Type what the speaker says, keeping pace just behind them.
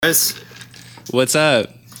Guys, What's up?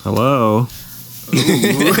 Hello. coming right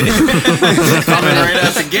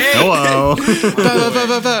out the gate. Hello.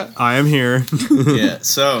 I am here. Yeah.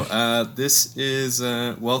 So this is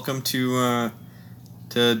welcome to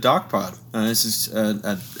DocPod. This is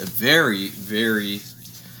a very very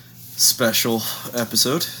special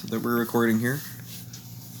episode that we're recording here.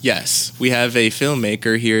 Yes, we have a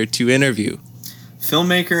filmmaker here to interview.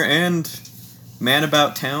 Filmmaker and man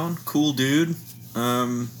about town, cool dude.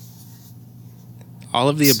 All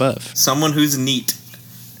of the above. Someone who's neat.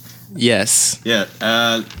 Yes. Yeah.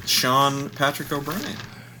 Sean Patrick O'Brien.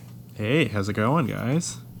 Hey, how's it going,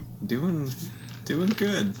 guys? Doing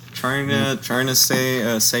good. Trying to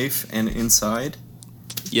stay safe and inside.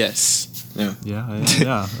 Yes. Yeah.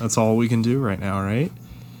 Yeah. That's all we can do right now, right?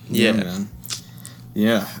 Yeah. Man.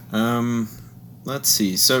 Yeah. Let's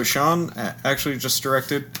see. So Sean actually just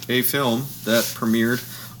directed a film that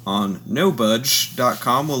premiered on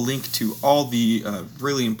nobudge.com. We'll link to all the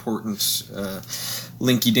really important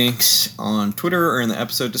linky dinks on Twitter or in the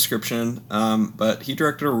episode description. But he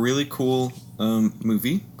directed a really cool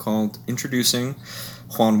movie called Introducing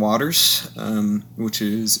Juan Waters, which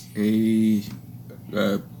is a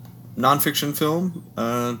nonfiction film,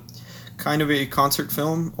 kind of a concert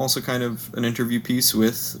film, also kind of an interview piece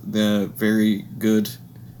with the very good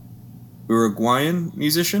Uruguayan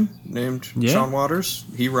musician named Sean Waters.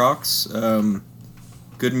 He rocks.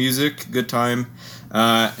 Good music, good time,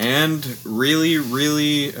 and really,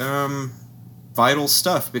 really vital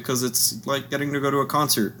stuff because it's like getting to go to a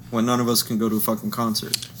concert when none of us can go to a fucking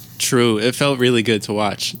concert. True. It felt really good to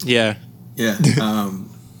watch. Yeah. Yeah. Can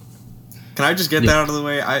I just get that out of the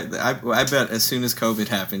way? I bet as soon as COVID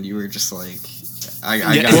happened, you were just like,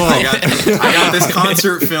 I got this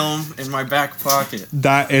concert film in my back pocket.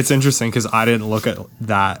 That it's interesting because I didn't look at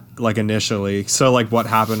that like initially. So like what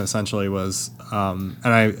happened essentially was, and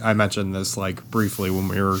I mentioned this like briefly when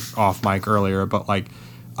we were off mic earlier, but like,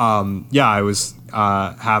 I was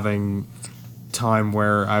having time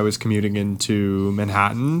where I was commuting into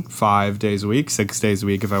Manhattan 5 days a week, 6 days a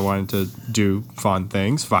week if I wanted to do fun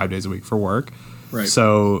things, 5 days a week for work. Right.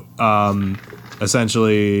 So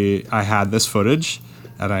essentially I had this footage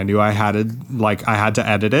and I knew I had to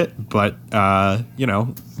edit it, but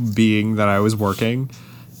being that I was working,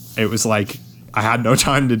 it was like I had no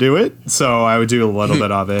time to do it, so I would do a little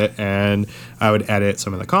bit of it and I would edit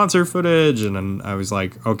some of the concert footage, and then I was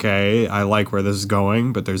like, okay, I like where this is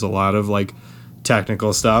going, but there's a lot of like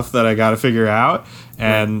technical stuff that I got to figure out.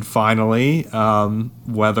 And finally,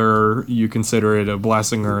 whether you consider it a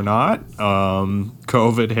blessing or not,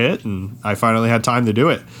 COVID hit and I finally had time to do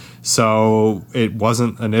it. So it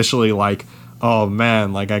wasn't initially like, oh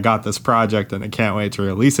man, like I got this project and I can't wait to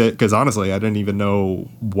release it. Because honestly, I didn't even know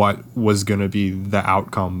what was going to be the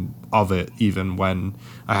outcome of it, even when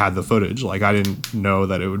I had the footage. Like I didn't know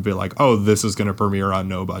that it would be like, oh, this is going to premiere on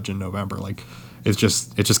No Budge in November. Like it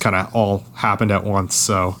just kind of all happened at once.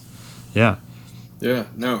 So yeah. Yeah,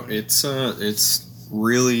 no, it's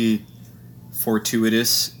really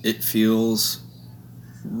fortuitous. It feels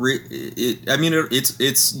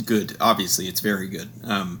it's good. Obviously, it's very good.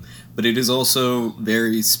 But it is also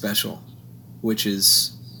very special, which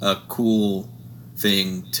is a cool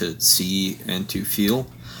thing to see and to feel.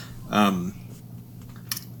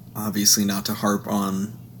 Obviously, not to harp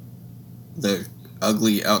on the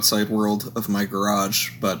ugly outside world of my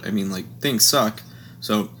garage, but I mean, like, things suck.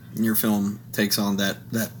 So your film takes on that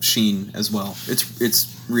sheen as well.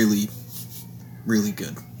 It's really, really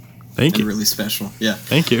good. Thank you. Really special. Yeah.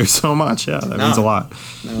 Thank you so much. Yeah, that means a lot.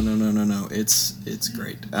 No. It's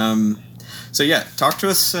great. So yeah, talk to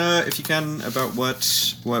us if you can about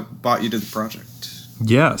what brought you to the project.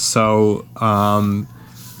 Yeah. So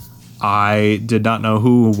I did not know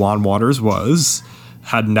who Juan Waters was.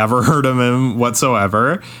 Had never heard of him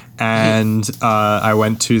whatsoever. And I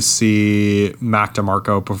went to see Mac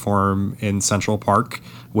DeMarco perform in Central Park,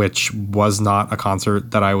 which was not a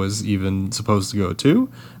concert that I was even supposed to go to.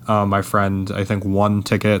 My friend, I think, won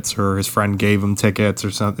tickets, or his friend gave him tickets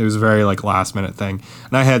or something. It was a very like last minute thing.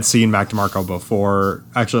 And I had seen Mac DeMarco before,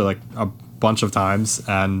 actually like a bunch of times,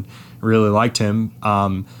 and really liked him.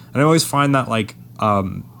 And I always find that like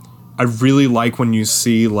I really like when you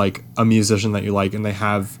see like a musician that you like and they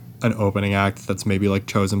have an opening act that's maybe like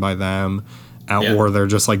chosen by them, or they're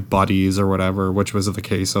just like buddies or whatever, which was the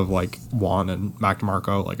case of like Juan and Mac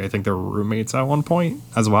DeMarco. Like I think they were roommates at one point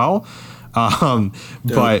as well.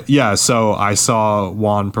 But yeah, so I saw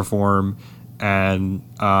Juan perform, and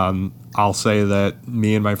I'll say that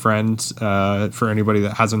me and my friend, for anybody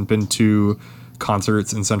that hasn't been to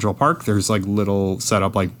concerts in Central Park, there's like little set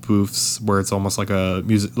up like booths where it's almost like a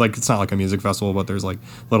music, like it's not like a music festival, but there's like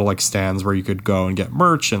little like stands where you could go and get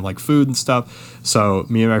merch and like food and stuff. So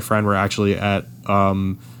me and my friend were actually at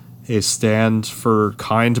a stand for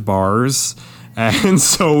Kind Bars, and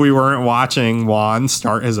so we weren't watching Juan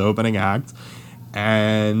start his opening act,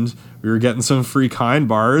 and we were getting some free Kind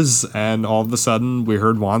Bars, and all of a sudden we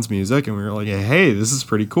heard Juan's music and we were like, hey, this is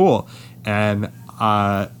pretty cool. And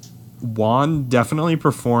Juan definitely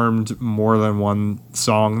performed more than one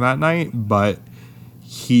song that night, but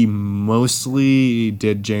he mostly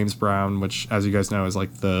did James Brown, which, as you guys know, is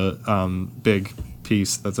like the big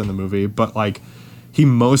piece that's in the movie. But like, he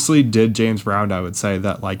mostly did James Brown. I would say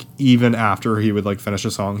that like even after he would like finish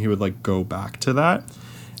a song, he would like go back to that.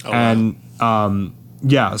 Oh, and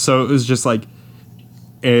yeah, so it was just like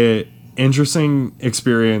a interesting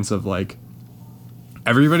experience of like,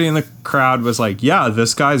 everybody in the crowd was like, yeah,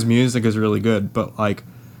 this guy's music is really good, but like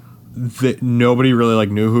nobody really like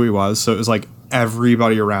knew who he was. So it was like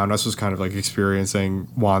everybody around us was kind of like experiencing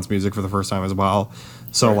Juan's music for the first time as well.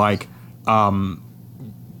 So like some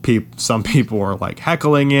people were like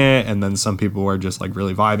heckling it, and then some people were just like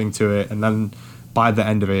really vibing to it. And then by the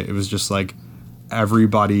end of it, it was just like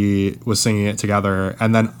everybody was singing it together.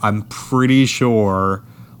 And then I'm pretty sure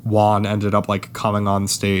Juan ended up like coming on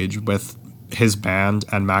stage with his band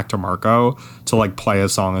and Mac DeMarco to like play a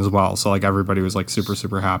song as well. So like everybody was like super,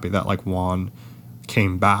 super happy that like Juan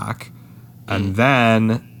came back. And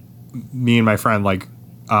then me and my friend, like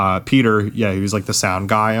Peter, yeah, he was like the sound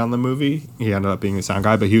guy on the movie. He ended up being the sound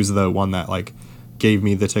guy, but he was the one that like gave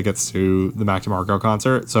me the tickets to the Mac DeMarco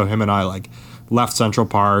concert. So him and I like left Central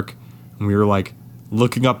Park, and we were like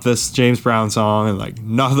looking up this James Brown song, and like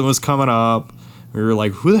nothing was coming up. We were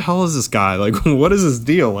like, who the hell is this guy? Like, what is his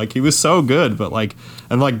deal? Like, he was so good, but like,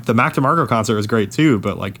 and like the Mac DeMarco concert was great too,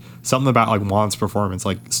 but like something about like Juan's performance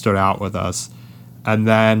like stood out with us. And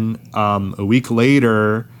then a week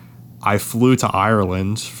later, I flew to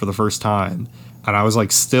Ireland for the first time, and I was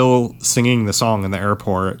like still singing the song in the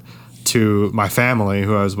airport to my family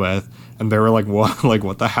who I was with, and they were like, what? Like,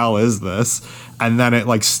 what the hell is this? And then it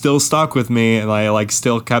like still stuck with me, and I like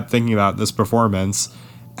still kept thinking about this performance.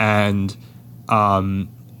 And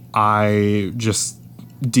I just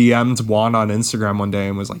DM'd Juan on Instagram one day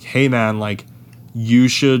and was like, hey man, like you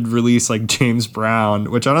should release like James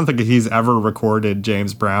Brown, which I don't think he's ever recorded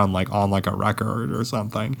James Brown like on like a record or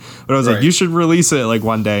something. But I was like, you should release it like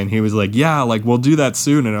one day. And he was like, yeah, like we'll do that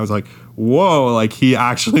soon. And I was like, whoa, like he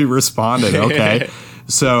actually responded. Okay.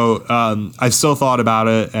 So I still thought about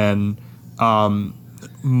it, and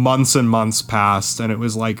months and months passed, and it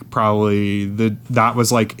was like probably that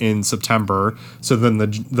was like in September. So then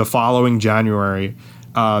the following January,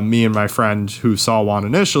 me and my friend who saw Juan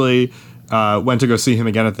initially went to go see him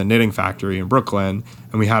again at the Knitting Factory in Brooklyn,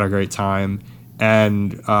 and we had a great time.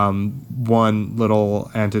 And one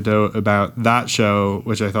little anecdote about that show,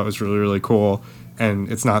 which I thought was really, really cool,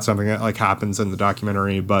 and it's not something that like happens in the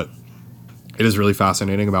documentary, but it is really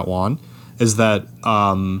fascinating about Juan, is that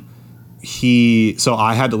so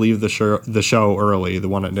I had to leave the show early, the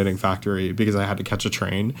one at Knitting Factory, because I had to catch a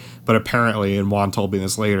train. But apparently, and Juan told me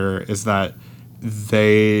this later, is that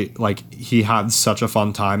he had such a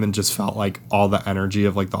fun time and just felt like all the energy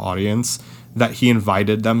of like the audience, that he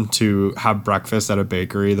invited them to have breakfast at a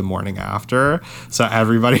bakery the morning after. So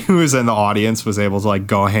everybody who was in the audience was able to like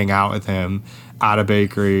go hang out with him at a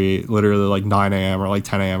bakery literally like 9 a.m. or like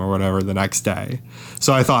 10 a.m. or whatever the next day.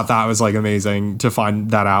 So I thought that was like amazing to find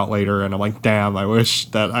that out later. And I'm like, damn, I wish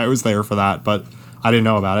that I was there for that, but I didn't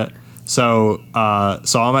know about it. So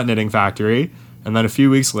saw him at Knitting Factory. And then a few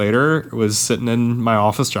weeks later, was sitting in my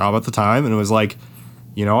office job at the time, and it was like,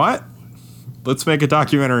 you know what? Let's make a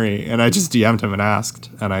documentary. And I just DM'd him and asked,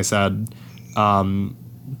 and I said,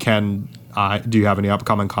 do you have any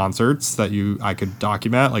upcoming concerts that I could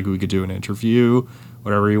document? Like we could do an interview,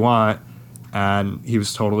 whatever you want. And he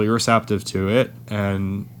was totally receptive to it.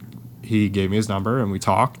 And he gave me his number and we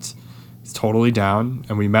talked. He's totally down.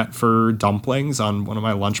 And we met for dumplings on one of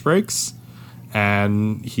my lunch breaks.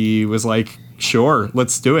 And he was like, sure,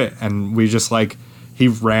 let's do it. And we just like, he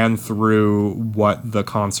ran through what the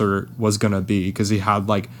concert was going to be, because he had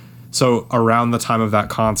like, so around the time of that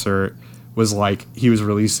concert was like, he was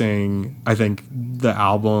releasing, I think, the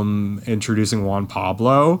album introducing Juan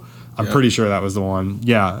Pablo. I'm pretty sure that was the one.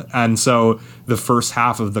 Yeah. And so the first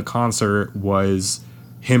half of the concert was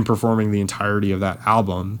him performing the entirety of that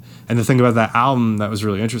album. And the thing about that album that was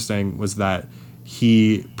really interesting was that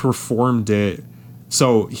he performed it.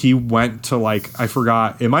 So he went to like, I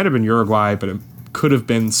forgot, it might have been Uruguay, but it could have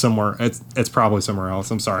been somewhere. It's probably somewhere else.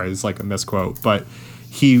 I'm sorry. It's like a misquote, but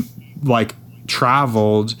he like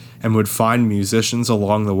traveled and would find musicians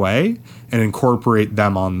along the way and incorporate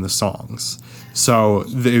them on the songs. So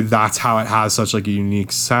that's how it has such like a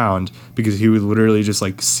unique sound, because he would literally just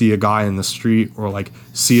like see a guy in the street or like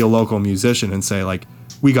see a local musician and say like,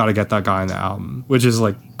 we got to get that guy in the album, which is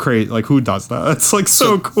like crazy. Like, who does that? It's like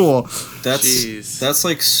so cool. That's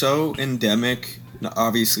like so endemic.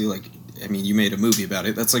 Obviously, like, I mean, you made a movie about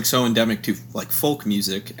it. That's like so endemic to like folk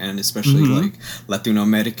music, and especially like Latino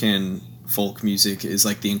American folk music is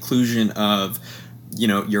like the inclusion of, you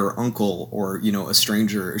know, your uncle or, you know, a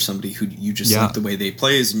stranger or somebody who you just like the way they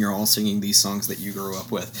plays, and you're all singing these songs that you grew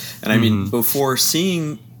up with. And I mean, before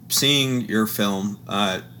seeing your film,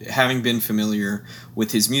 having been familiar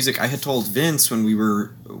with his music, I had told Vince when we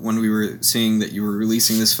were seeing that you were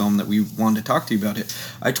releasing this film that we wanted to talk to you about it.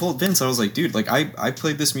 I told Vince, I was like, dude, like I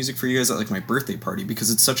played this music for you guys at like my birthday party because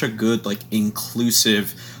it's such a good, like,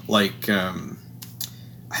 inclusive, like,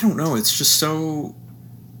 I don't know, it's just so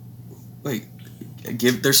like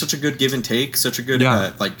there's such a good give and take, such a good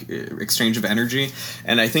like exchange of energy.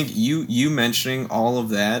 And I think you mentioning all of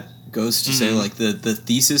that goes to say like the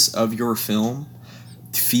thesis of your film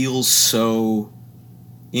feels so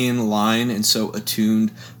in line and so attuned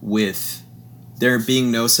with there being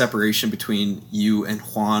no separation between you and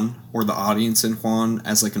Juan, or the audience and Juan,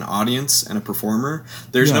 as like an audience and a performer.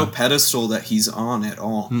 There's no pedestal that he's on at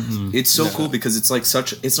all. It's so cool because it's like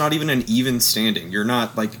it's not even an even standing. You're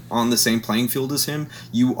not like on the same playing field as him.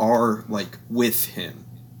 You are like with him.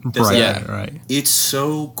 Right. It's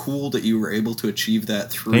so cool that you were able to achieve that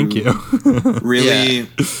through. Thank you. Really.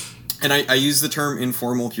 And I use the term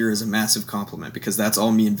informal here as a massive compliment, because that's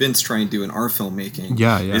all me and Vince try and do in our filmmaking.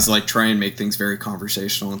 Is like try and make things very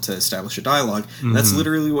conversational and to establish a dialogue. And that's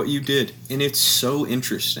literally what you did. And it's so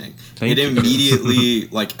interesting. It immediately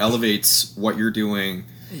like elevates what you're doing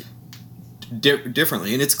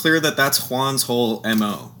differently. And it's clear that that's Juan's whole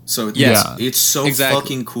MO. So it's so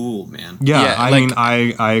fucking cool, man. I mean,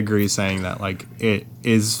 I agree saying that, like, it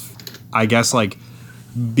is, I guess, like,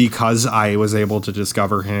 because I was able to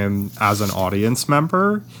discover him as an audience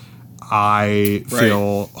member, I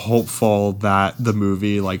feel hopeful that the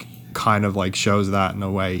movie like kind of like shows that in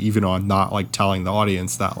a way, even though I'm not like telling the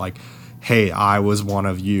audience that like, hey, I was one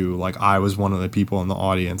of you, like I was one of the people in the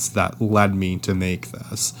audience that led me to make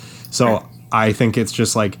this. So I think it's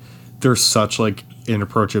just like there's such like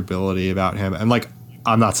inapproachability about him, and like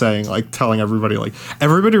I'm not saying like telling everybody like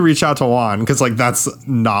everybody reach out to Juan, because like that's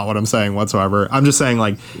not what I'm saying whatsoever. I'm just saying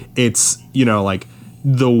like it's, you know, like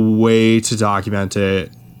the way to document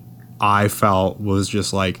it, I felt was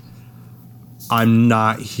just like, I'm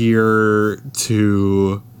not here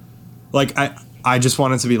to like, I just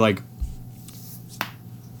wanted to be like,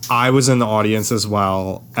 I was in the audience as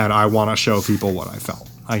well, and I want to show people what I felt.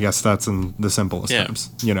 I guess that's in the simplest terms,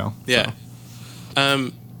 you know? Yeah.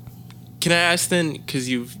 So. Can I ask then, because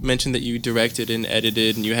you've mentioned that you directed and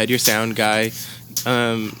edited and you had your sound guy,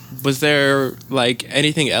 was there like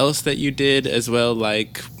anything else that you did as well?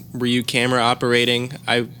 Like, were you camera operating?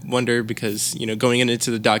 I wonder, because, you know, going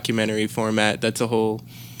into the documentary format, that's a whole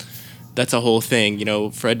thing. You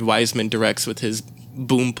know, Fred Wiseman directs with his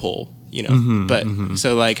boom pole, you know,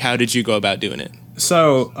 so like, how did you go about doing it?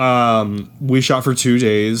 So we shot for 2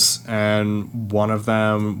 days, and one of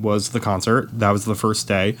them was the concert. That was the first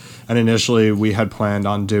day. And initially we had planned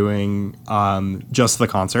on doing just the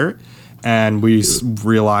concert. And we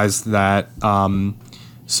realized that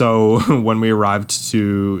so when we arrived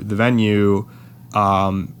to the venue,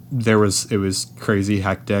 it was crazy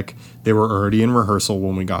hectic. They were already in rehearsal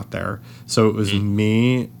when we got there. So it was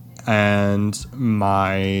me and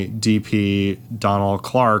my DP, Donald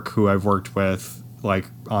Clark, who I've worked with like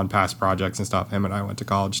on past projects and stuff. Him and I went to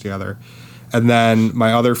college together. And then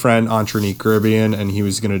my other friend, Antronique Caribbean, and he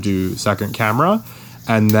was going to do second camera.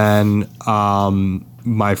 And then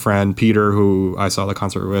my friend Peter, who I saw the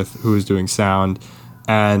concert with, who was doing sound.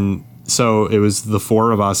 And so it was the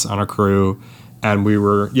four of us on a crew, and we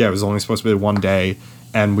were, it was only supposed to be 1 day.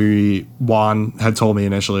 And Juan had told me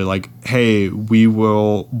initially, like, hey, we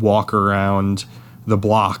will walk around the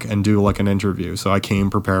block and do like an interview. So I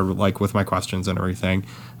came prepared with my questions and everything.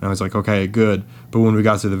 And I was like, okay, good. But when we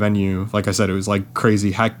got to the venue, like I said, it was like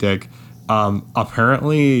crazy hectic.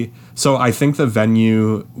 Apparently, so I think the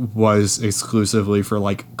venue was exclusively for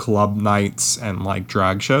like club nights and like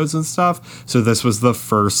drag shows and stuff. So this was the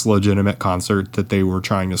first legitimate concert that they were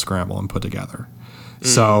trying to scramble and put together.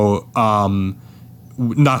 So,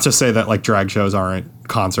 not to say that like drag shows aren't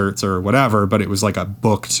concerts or whatever, but it was like a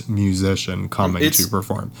booked musician coming to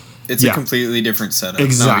perform. It's a completely different setup.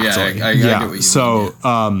 Exactly. No, I get what you mean. So,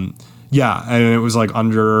 Yeah, and it was like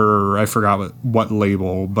under, I forgot what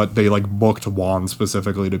label, but they like booked Juan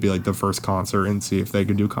specifically to be like the first concert and see if they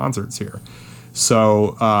could do concerts here.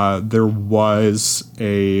 So there was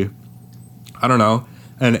I don't know,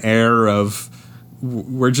 an air of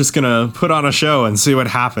we're just gonna put on a show and see what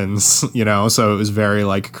happens, you know. So it was very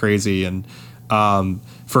like crazy. And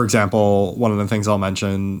for example, one of the things I'll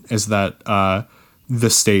mention is that the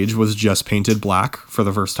stage was just painted black for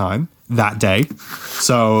the first time that day.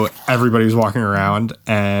 So everybody was walking around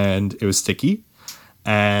and it was sticky,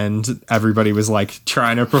 and everybody was like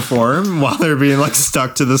trying to perform while they're being like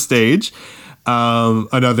stuck to the stage.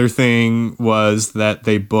 Another thing was that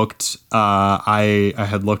they booked, I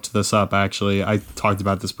had looked this up actually. I talked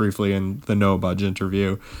about this briefly in the No Budge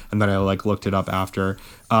interview, and then I like looked it up after.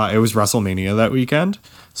 It was WrestleMania that weekend.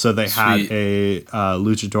 So they had a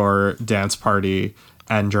luchador dance party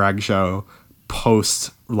and drag show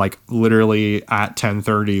post, like literally at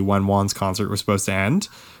 10:30 when Juan's concert was supposed to end,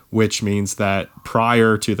 which means that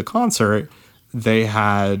prior to the concert, they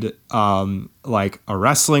had like a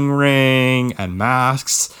wrestling ring and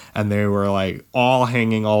masks, and they were like all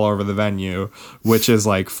hanging all over the venue, which is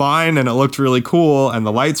like fine, and it looked really cool and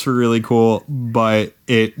the lights were really cool, but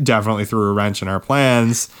it definitely threw a wrench in our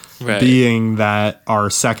plans, being that our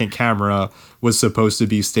second camera was supposed to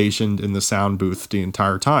be stationed in the sound booth the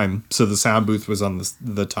entire time. So the sound booth was on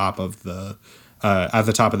the top of the at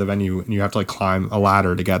the top of the venue, and you have to like climb a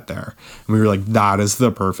ladder to get there. And we were like, that is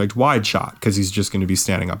the perfect wide shot, because he's just going to be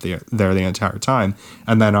standing up there the entire time.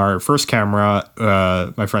 And then our first camera,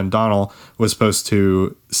 my friend Donald, was supposed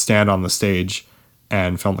to stand on the stage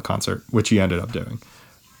and film the concert, which he ended up doing.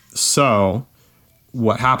 So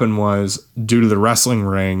what happened was, due to the wrestling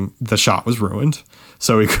ring, the shot was ruined.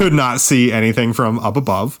 So we could not see anything from up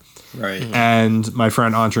above. Right. And my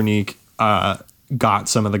friend Andronique got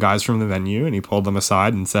some of the guys from the venue, and he pulled them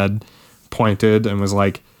aside and pointed and was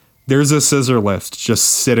like, there's a scissor lift just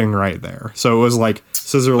sitting right there. So it was like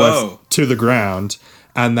scissor lift to the ground,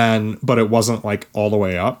 and then, but it wasn't like all the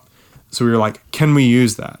way up. So we were like, can we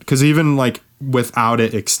use that? Because even like without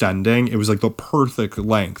it extending, it was like the perfect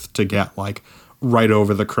length to get like right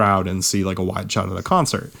over the crowd and see like a wide shot of the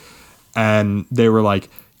concert. And they were like,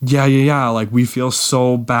 yeah, like we feel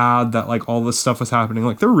so bad that like all this stuff was happening.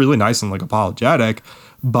 Like they're really nice and like apologetic,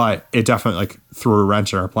 but it definitely like threw a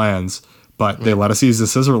wrench in our plans. But they let us use the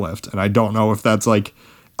scissor lift, and I don't know if that's like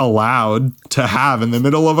allowed to have in the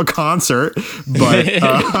middle of a concert, but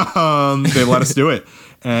they let us do it.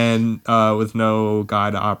 And with no guy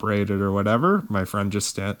to operate it or whatever, my friend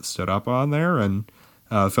just stood up on there and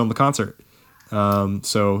filmed the concert.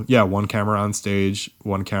 So yeah, one camera on stage,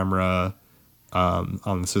 one camera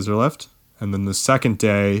on the scissor lift. And then the second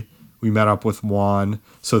day we met up with Juan.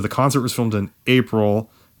 So the concert was filmed in April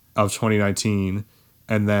of 2019,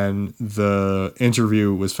 and then the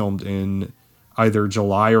interview was filmed in either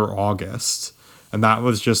July or August. And that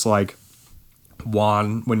was just like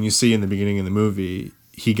Juan, when you see in the beginning of the movie,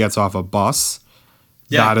 he gets off a bus.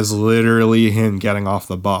 Yeah. That is literally him getting off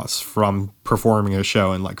the bus from performing a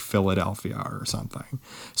show in like Philadelphia or something.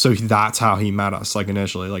 So that's how he met us. Like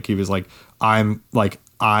initially, like he was like,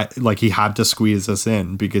 he had to squeeze us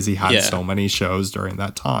in because he had so many shows during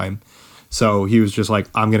that time. So he was just like,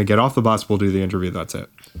 I'm going to get off the bus. We'll do the interview. That's it.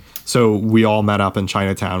 So we all met up in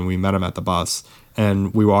Chinatown. We met him at the bus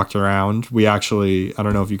and we walked around. We actually, I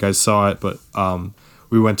don't know if you guys saw it, but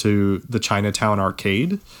we went to the Chinatown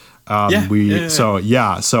arcade. So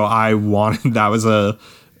I wanted, that was a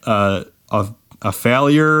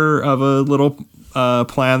failure of a little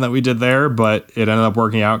plan that we did there, but it ended up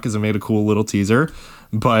working out because it made a cool little teaser.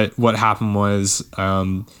 But what happened was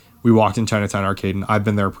we walked in Chinatown arcade, and I've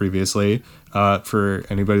been there previously. For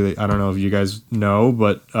anybody that, I don't know if you guys know,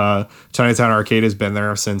 but Chinatown arcade has been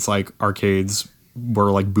there since like arcades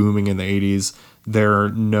were like booming in the 80s. They're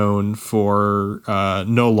known for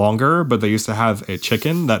no longer, but they used to have a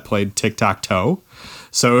chicken that played tic-tac-toe.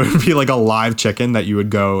 So it would be like a live chicken that you would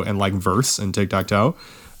go and like verse in tic-tac-toe.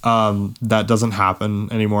 That doesn't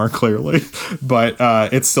happen anymore, clearly, but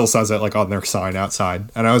it still says it like on their sign outside.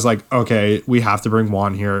 And I was like, okay, we have to bring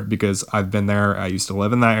Juan here because I've been there. I used to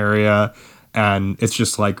live in that area, and it's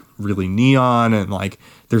just like really neon, and like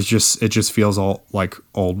it just feels all like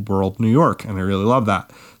old world New York, and I really love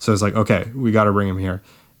that. So I was like, okay, we got to bring him here.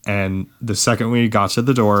 And the second we got to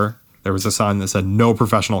the door, there was a sign that said no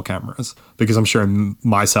professional cameras, because I'm sure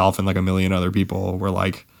myself and like a million other people were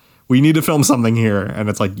like, we need to film something here. And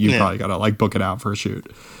it's like, you probably got to like book it out for a shoot.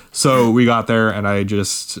 So we got there, and I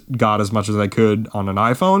just got as much as I could on an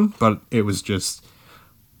iPhone, but it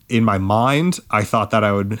in my mind, I thought that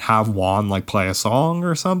I would have Juan like play a song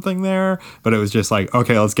or something there, but it was just like,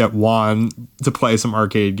 okay, let's get Juan to play some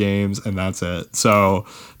arcade games, and that's it. So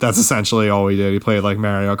that's essentially all we did. He played like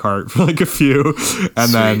Mario Kart for like a few,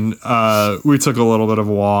 and then we took a little bit of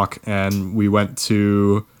a walk, and we went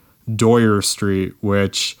to Doyer Street,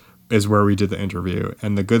 which is where we did the interview.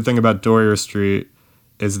 And the good thing about Doyer Street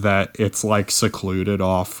is that it's like secluded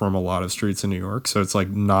off from a lot of streets in New York, so it's like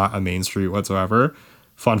not a main street whatsoever.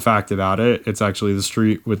 Fun fact about it, it's actually the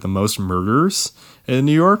street with the most murders in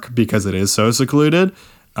New York because it is so secluded.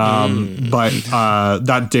 But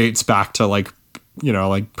that dates back to like, you know,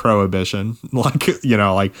 like Prohibition, like, you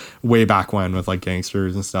know, like way back when with like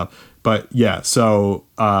gangsters and stuff. But yeah, so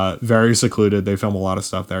very secluded. They film a lot of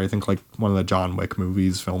stuff there. I think like one of the John Wick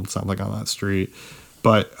movies filmed something on that street.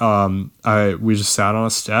 But we just sat on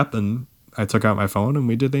a step, and I took out my phone and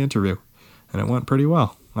we did the interview, and it went pretty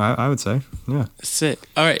well. I would say, yeah. Sick.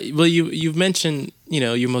 All right. Well, you've mentioned, you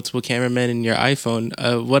know, your multiple cameramen and your iPhone.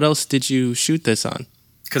 What else did you shoot this on?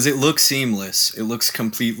 Because it looks seamless. It looks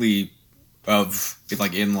completely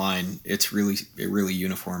inline. It's really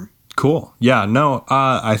uniform. Cool. Yeah. No.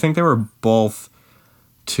 I think they were both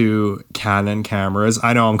two Canon cameras.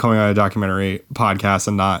 I know I'm coming on a documentary podcast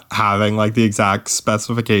and not having like the exact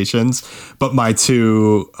specifications, but my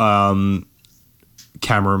two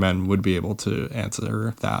cameramen would be able to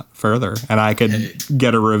answer that further, and I could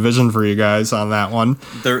get a revision for you guys on that one.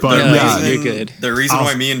 You're good. The reason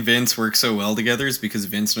why me and Vince work so well together is because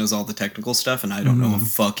Vince knows all the technical stuff and I don't know a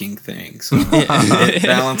fucking thing, so it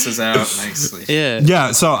balances out nicely.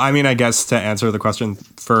 Yeah. So I mean, I guess to answer the question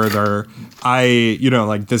further,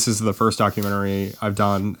 this is the first documentary I've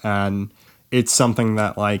done, and it's something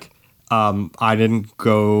that like I didn't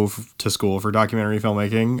go to school for documentary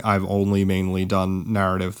filmmaking. I've only mainly done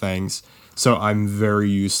narrative things. So I'm very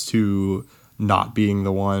used to not being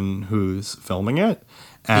the one who's filming it.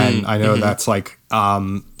 And I know that's like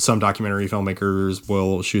some documentary filmmakers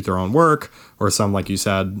will shoot their own work, or some, like you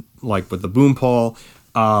said, like with the boom pole.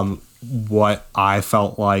 What I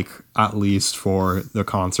felt like, at least for the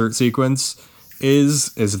concert sequence,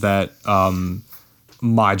 is that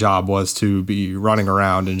my job was to be running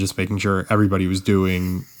around and just making sure everybody was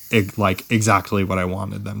doing like exactly what I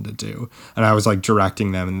wanted them to do. And I was like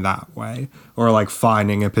directing them in that way, or like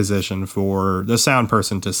finding a position for the sound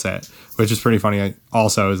person to sit, which is pretty funny.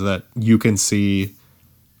 Also, is that you can see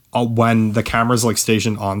when the camera's like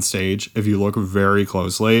stationed on stage, if you look very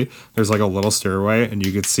closely, there's like a little stairway, and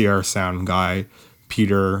you could see our sound guy,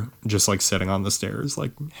 Peter, just like sitting on the stairs,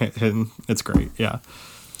 like hidden. It's great. Yeah.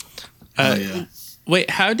 Wait,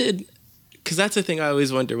 because that's the thing I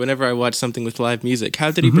always wonder whenever I watch something with live music,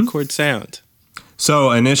 how did he record sound?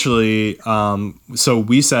 So initially,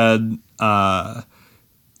 we said that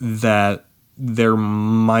there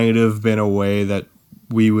might have been a way that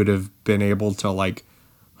we would have been able to like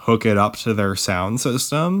hook it up to their sound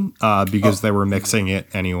system because they were mixing it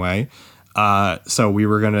anyway. So we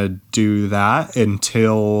were going to do that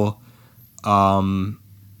until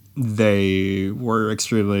they were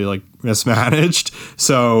extremely like mismanaged.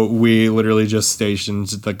 So we literally just stationed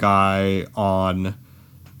the guy on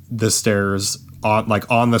the stairs,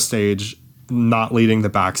 on the stage, not leading the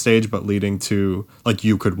backstage, but leading to like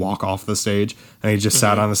you could walk off the stage, and he just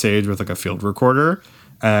sat on the stage with like a field recorder.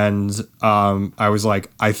 And I was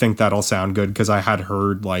like, I think that'll sound good, because I had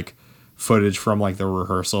heard like footage from like the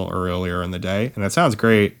rehearsal earlier in the day, and it sounds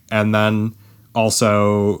great. And then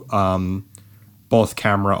also both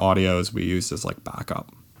camera audios we used as like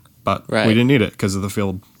backup, but we didn't need it because the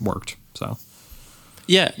field worked. So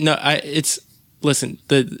listen,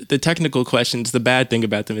 the technical questions, the bad thing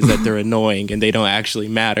about them is that they're annoying and they don't actually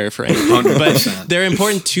matter for anything. 100%. But they're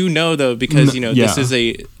important to know, though, because, this is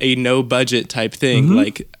a no budget type thing.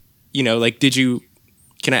 Like,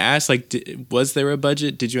 can I ask, was there a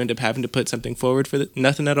budget? Did you end up having to put something forward for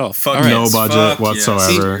nothing at all? No budget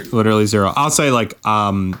whatsoever. Literally zero. I'll say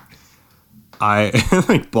I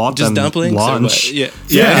like bought just them dumplings lunch. Yeah,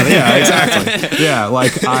 exactly. Yeah,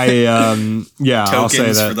 like I'll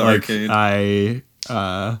say that like arcade.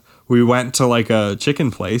 We went to like a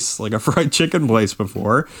chicken place, like a fried chicken place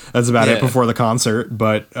before. That's about it before the concert.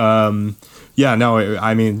 But I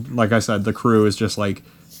mean, like I said, the crew is just like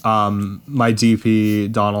my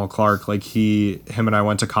DP Donald Clark, like him and I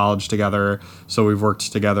went to college together, so we've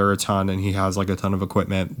worked together a ton, and he has like a ton of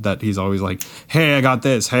equipment that he's always like, hey, I got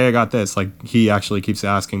this, like he actually keeps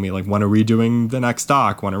asking me like, when are we doing the next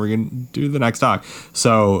doc, when are we gonna do the next doc?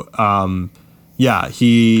 So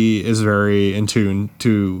he is very in tune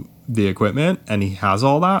to the equipment, and he has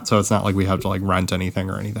all that, so it's not like we have to like rent anything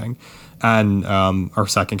or anything. And our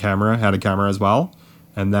second camera had a camera as well.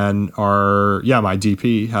 And then my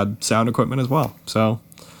DP had sound equipment as well. So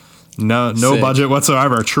no Sick. budget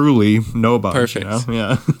whatsoever. Truly no budget. Perfect. You know?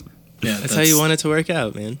 Yeah. Yeah, That's how you want it to work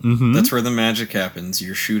out, man. That's where the magic happens.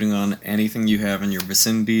 You're shooting on anything you have in your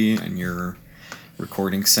vicinity, and you're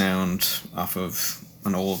recording sound off of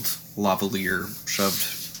an old lavalier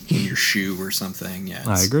shoved in your shoe or something. Yeah,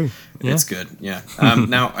 I agree. Yeah. It's good. Yeah.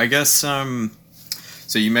 Now, I guess. So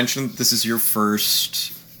you mentioned this is your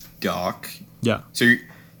first doc. Yeah. So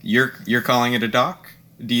you're calling it a doc?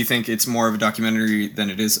 Do you think it's more of a documentary than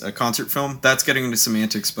it is a concert film? That's getting into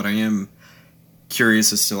semantics, but I am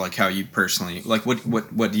curious as to like how you personally like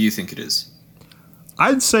what do you think it is?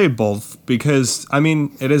 I'd say both, because I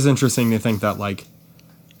mean it is interesting to think that like,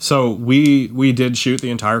 so we did shoot the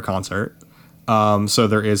entire concert, so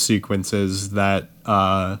there is sequences that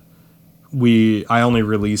I only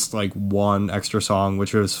released like one extra song,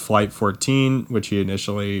 which was Flight 14, which he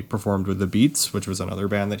initially performed with the Beats, which was another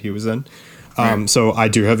band that he was in. So I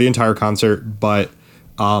do have the entire concert, but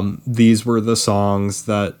these were the songs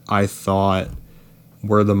that I thought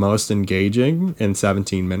were the most engaging in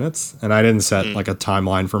 17 minutes. And I didn't set like a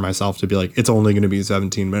timeline for myself to be like, it's only going to be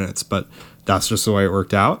 17 minutes, but that's just the way it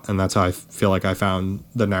worked out. And that's how I feel like I found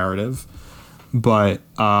the narrative. But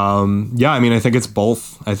yeah, I mean, I think it's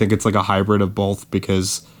both. I think it's like a hybrid of both,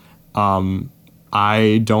 because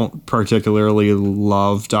I don't particularly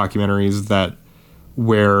love documentaries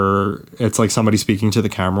where it's like somebody speaking to the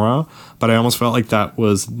camera, but I almost felt like that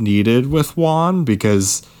was needed with Juan,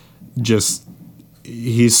 because just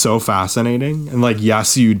he's so fascinating. And like,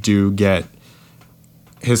 yes, you do get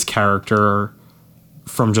his character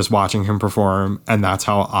from just watching him perform, and that's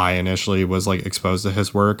how I initially was like exposed to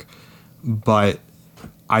his work. But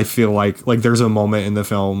I feel like there's a moment in the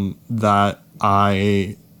film that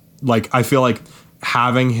I feel like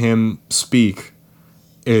having him speak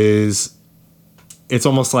it's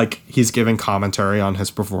almost like he's giving commentary on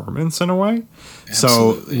his performance in a way.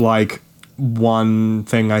 Absolutely. So like, one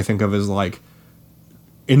thing I think of is like,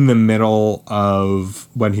 in the middle of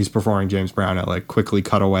when he's performing James Brown, I like quickly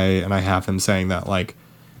cut away and I have him saying that like,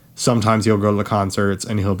 sometimes he'll go to the concerts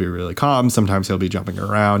and he'll be really calm, sometimes he'll be jumping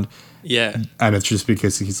around. Yeah. And it's just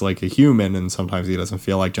because he's like a human, and sometimes he doesn't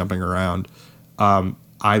feel like jumping around. I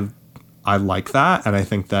like that, and I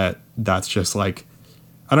think that's just like,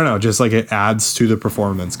 I don't know, just like it adds to the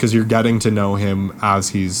performance, because you're getting to know him as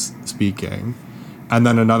he's speaking. And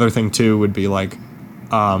then another thing too would be like,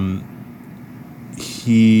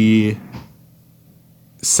 he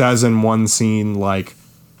says in one scene like,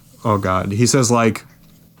 oh god, he says like,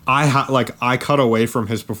 I cut away from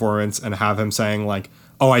his performance and have him saying like,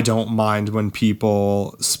 oh, I don't mind when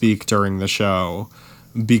people speak during the show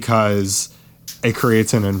because it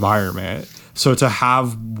creates an environment. So to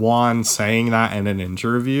have Juan saying that in an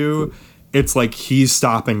interview, it's like he's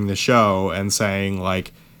stopping the show and saying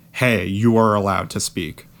like, hey, you are allowed to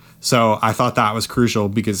speak. So I thought that was crucial,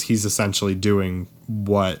 because he's essentially doing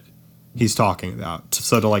what he's talking about.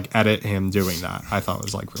 So to like edit him doing that, I thought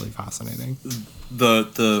was like really fascinating.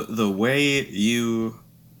 The way you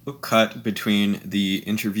cut between the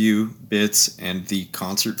interview bits and the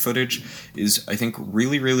concert footage is, I think,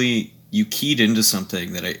 really, really, you keyed into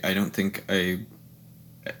something that I don't think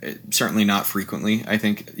certainly not frequently, I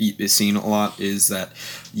think is seen a lot, is that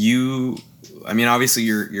obviously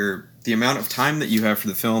the amount of time that you have for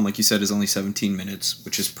the film, like you said, is only 17 minutes,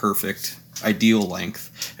 which is perfect, ideal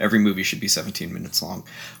length. Every movie should be 17 minutes long.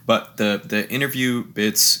 But the interview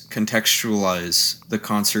bits contextualize the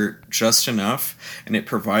concert just enough, and it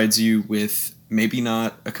provides you with maybe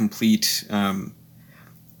not a complete...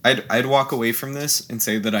 I'd walk away from this and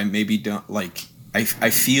say that I maybe don't, like... I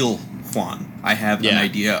feel Juan. I have an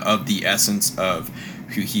idea of the essence of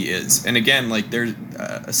who he is. And again, like, there's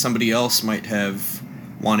somebody else might have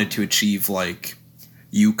wanted to achieve, like,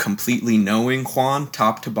 you completely knowing Juan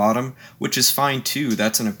top to bottom, which is fine too.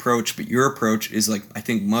 That's an approach, but your approach is, like, I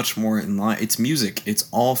think much more in line. It's music. It's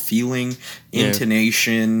all feeling,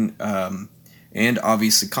 intonation, and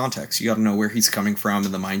obviously context. You got to know where he's coming from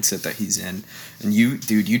and the mindset that he's in. And you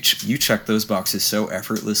check those boxes so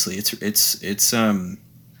effortlessly. It's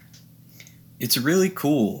really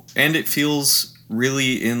cool, and it feels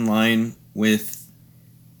really in line with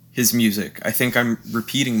his music. I think I'm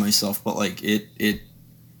repeating myself, but like it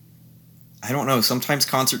I don't know. Sometimes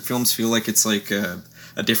concert films feel like it's like a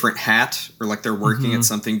different hat, or like they're working at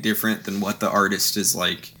something different than what the artist is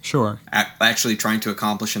like. Sure. Actually trying to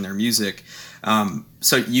accomplish in their music.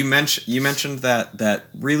 So you mentioned that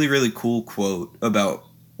really, really cool quote about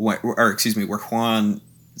where Juan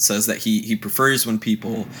says that he prefers when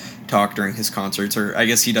people talk during his concerts, or I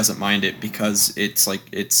guess he doesn't mind it because it's like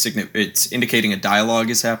it's indicating a dialogue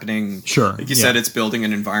is happening. Sure, like you said, it's building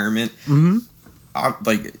an environment.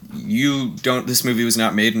 Like this movie was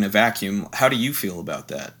not made in a vacuum. How do you feel about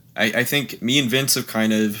that? I think me and Vince have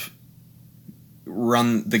kind of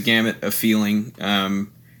run the gamut of feeling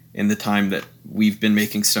in the time that we've been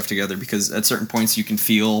making stuff together, because at certain points you can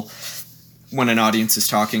feel when an audience is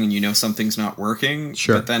talking and you know something's not working.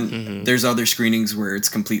 Sure. But then there's other screenings where it's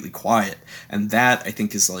completely quiet, and that I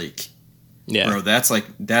think is like, bro,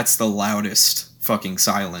 that's the loudest fucking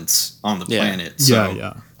silence on the planet. So,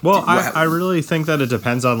 yeah. Well, I really think that it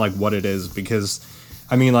depends on like what it is, because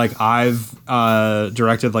I mean, like I've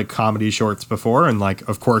directed like comedy shorts before, and like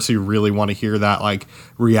of course you really want to hear that like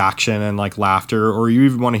reaction and like laughter, or you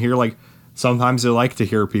even want to hear like sometimes you like to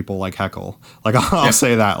hear people like heckle. Like I'll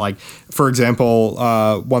say that, like for example,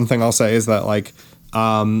 one thing I'll say is that like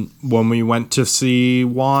when we went to see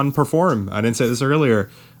Juan perform, I didn't say this earlier.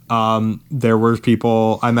 There were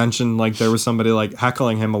people, I mentioned like there was somebody like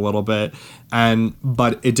heckling him a little bit,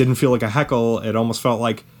 but it didn't feel like a heckle. It almost felt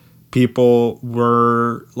like people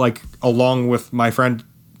were like, along with my friend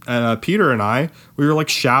Peter and I, we were like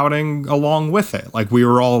shouting along with it. Like we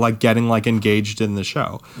were all like getting like engaged in the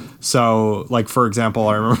show. So like, for example,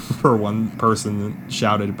 I remember one person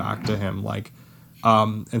shouted back to him, like,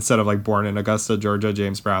 instead of like born in Augusta, Georgia,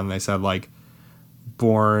 James Brown, they said like,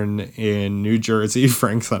 born in New Jersey,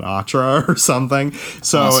 Frank Sinatra or something.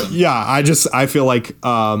 So awesome. Yeah, I feel like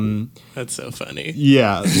that's so funny.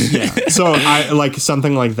 Yeah. So I like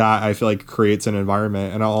something like that. I feel like creates an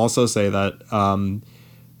environment, and I'll also say that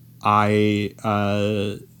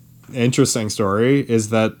interesting story is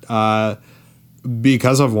that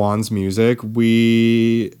because of Juan's music,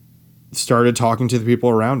 we started talking to the people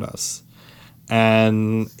around us.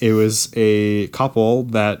 And it was a couple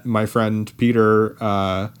that my friend Peter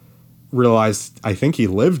realized, I think he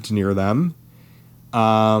lived near them.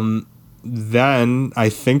 Then I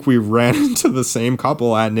think we ran into the same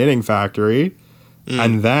couple at Knitting Factory.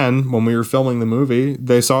 And then when we were filming the movie,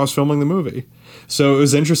 they saw us filming the movie. So it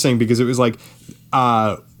was interesting because it was like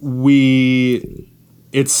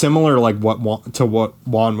it's similar like what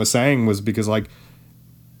Juan was saying, was because like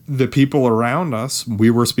the people around us we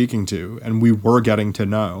were speaking to and we were getting to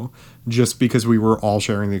know, just because we were all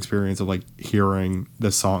sharing the experience of like hearing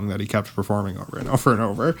the song that he kept performing over and over and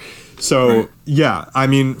over. So yeah, I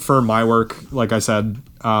mean, for my work, like I said,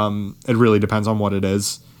 it really depends on what it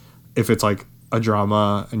is. If it's like a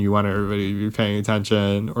drama and you want everybody to be paying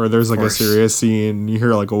attention, or there's like a serious scene, you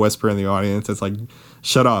hear like a whisper in the audience, it's like,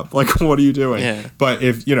 shut up, like what are you doing? Yeah. But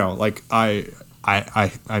if you know, like I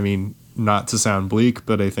mean, not to sound bleak,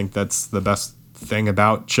 but I think that's the best thing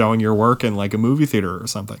about showing your work in like a movie theater or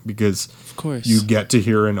something, because of course you get to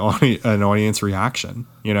hear an audience reaction,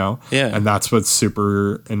 you know? Yeah. And that's what's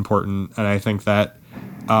super important. And I think that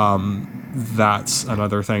that's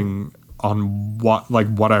another thing on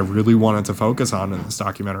what I really wanted to focus on in this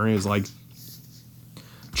documentary, is like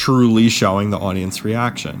truly showing the audience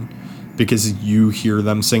reaction, because you hear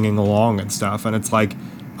them singing along and stuff, and it's like,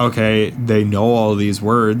 okay, they know all these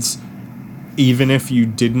words. Even if you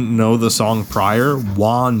didn't know the song prior,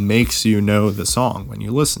 Juan makes you know the song when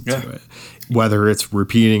you listen to it, whether it's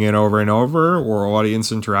repeating it over and over or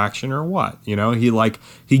audience interaction or what, you know, he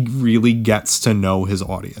really gets to know his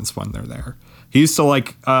audience when they're there. He used to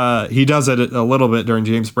like, he does it a little bit during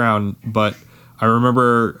James Brown, but I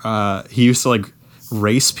remember he used to like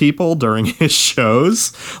race people during his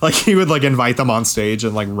shows. Like he would like invite them on stage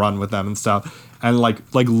and like run with them and stuff. And like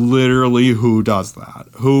literally, who does that?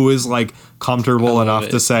 Who is like comfortable enough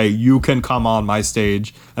to say, you can come on my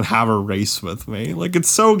stage and have a race with me? Like, it's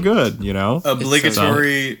so good, you know?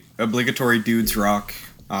 Obligatory dudes rock,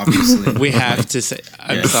 obviously. We have to say,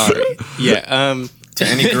 I'm sorry. Yeah. To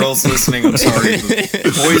any girls listening, I'm sorry.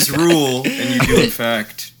 But boys rule, and you do in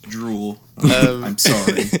fact drool. I'm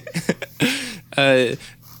sorry.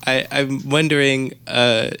 I'm wondering,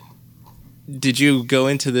 did you go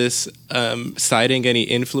into this citing any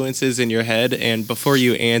influences in your head? And before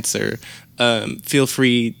you answer, feel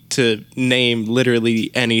free to name literally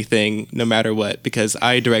anything, no matter what, because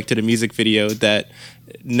I directed a music video that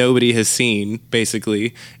nobody has seen,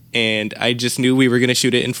 basically, and I just knew we were going to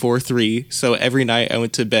shoot it in 4:3. So every night I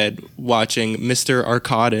went to bed watching Mr.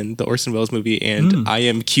 Arkadin, the Orson Welles movie, and I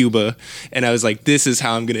Am Cuba, and I was like, this is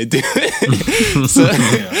how I'm going to do it. So,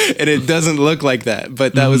 and it doesn't look like that,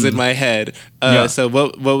 but that was in my head. So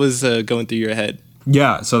what was going through your head?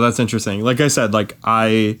 Yeah, so that's interesting. Like I said, like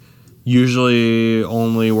I usually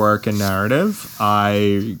only work in narrative.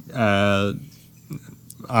 I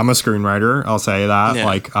I'm a screenwriter. I'll say that. Yeah.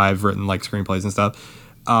 Like I've written like screenplays and stuff.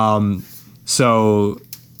 So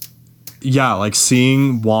yeah, like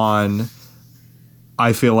seeing Juan,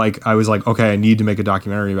 I feel like I was like, okay, I need to make a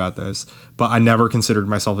documentary about this, but I never considered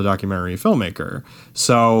myself a documentary filmmaker.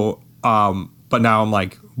 So, but now I'm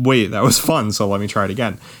like, wait, that was fun. So let me try it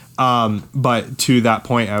again. But to that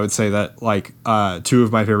point, I would say that like, two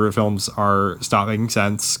of my favorite films are Stop Making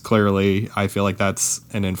Sense. Clearly, I feel like that's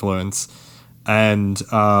an influence. And,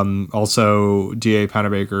 also D.A.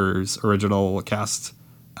 Panabaker's original cast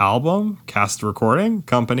recording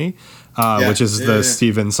company, which is the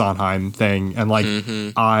Stephen Sondheim thing. And like,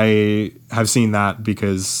 I have seen that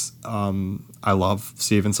because, I love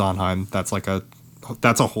Stephen Sondheim. That's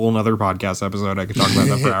a whole nother podcast episode. I could talk about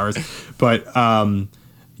that for hours, but,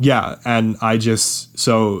 yeah. And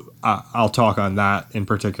I'll talk on that in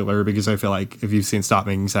particular because I feel like if you've seen Stop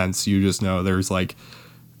Making Sense, you just know there's like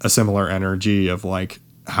a similar energy of like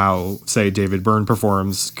how, say, David Byrne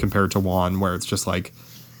performs compared to Juan, where it's just like,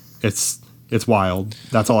 it's wild.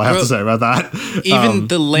 That's all I have to say about that. Even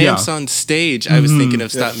the lamps on stage, I was thinking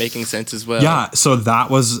of Stop Making Sense as well. Yeah, so that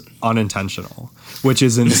was unintentional, which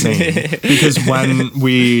is insane. Because when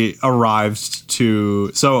we arrived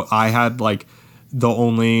so I had like, the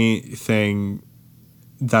only thing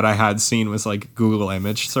that I had seen was like Google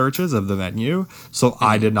image searches of the venue. So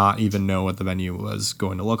I did not even know what the venue was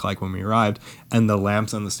going to look like when we arrived. And the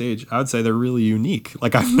lamps on the stage, I would say they're really unique.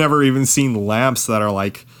 Like I've never even seen lamps that are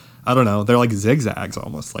like, I don't know, they're like zigzags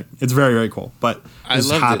almost. Like it's very, very cool. But I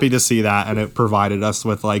was happy to see that. And it provided us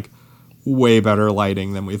with like way better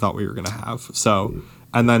lighting than we thought we were going to have. So,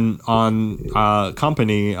 and then on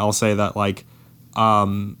Company, I'll say that like,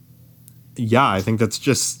 yeah, I think that's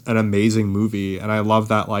just an amazing movie. And I love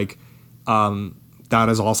that, like, that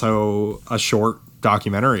is also a short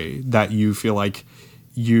documentary that you feel like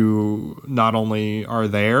you not only are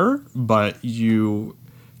there, but you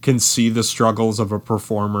can see the struggles of a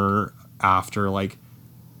performer after, like,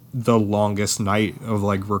 the longest night of,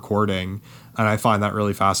 like, recording. And I find that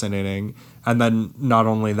really fascinating. And then not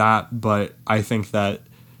only that, but I think that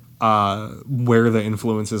where the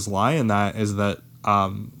influences lie in that is that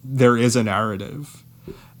there is a narrative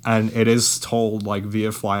and it is told like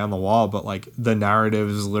via fly on the wall, but like the narrative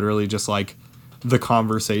is literally just like the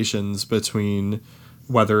conversations between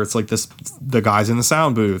whether it's like the guys in the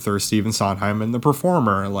sound booth or Stephen Sondheim and the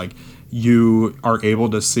performer. Like you are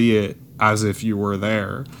able to see it as if you were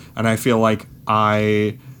there. And I feel like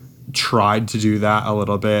I tried to do that a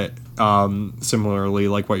little bit similarly,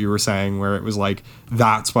 like what you were saying, where it was like,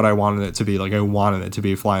 that's what I wanted it to be. Like I wanted it to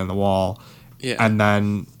be fly on the wall. Yeah. And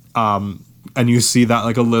then, and you see that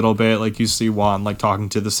like a little bit, like you see Juan like talking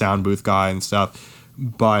to the sound booth guy and stuff,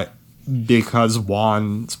 but because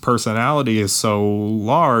Juan's personality is so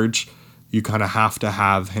large, you kind of have to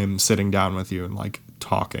have him sitting down with you and like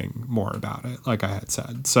talking more about it, like I had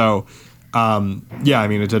said. So, yeah, I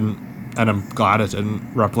mean, it didn't, and I'm glad it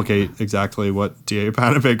didn't replicate exactly what D.A.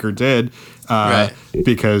 Panabaker did, right.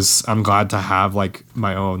 Because I'm glad to have like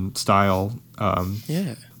my own style.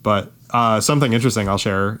 Yeah. But something interesting I'll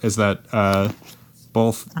share is that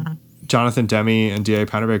both Jonathan Demme and D.A.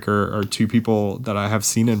 Panabaker are two people that I have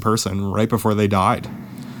seen in person right before they died.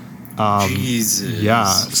 Jesus. Yeah.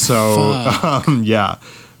 So, yeah.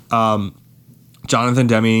 Jonathan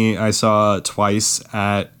Demme I saw twice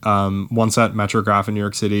at once at Metrograph in New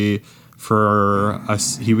York City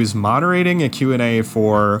he was moderating a Q&A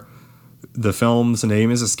for the film's name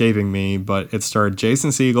is escaping me, but it starred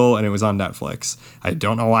Jason Segel and it was on Netflix. I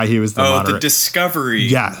don't know why he was the moderator. The Discovery.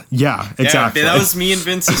 Yeah, exactly. Yeah, that was me and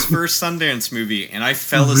Vince's first Sundance movie, and I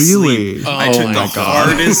fell asleep. Really? I took the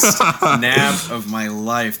hardest nap of my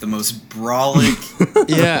life, the most brolic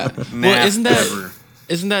nap ever.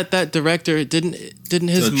 Isn't that director? Didn't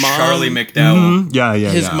his mom? Charlie McDowell. Mm-hmm. Yeah.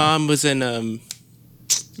 His mom was in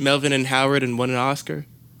Melvin and Howard and won an Oscar.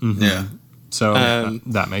 Mm-hmm. Yeah. So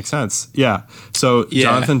that makes sense. Yeah. So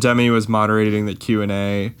Jonathan Demme was moderating the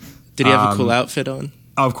Q&A. Did he have a cool outfit on?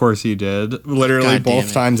 Of course he did. Literally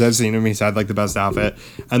both times I've seen him, he's had like the best outfit.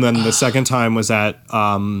 And then the second time was at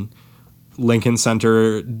Lincoln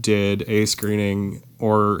Center did a screening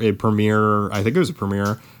or a premiere. I think it was a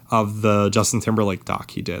premiere of the Justin Timberlake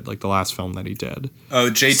doc he did, like the last film that he did. Oh,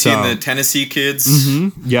 JT and the Tennessee Kids?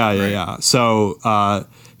 Mm-hmm. Yeah. So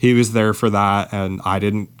he was there for that, and I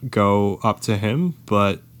didn't go up to him,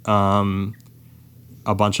 but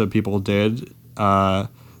a bunch of people did.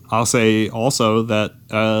 I'll say also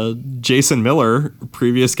that Jason Miller,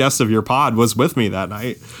 previous guest of your pod, was with me that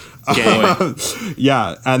night.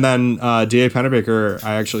 Yeah, and then D.A. Panabaker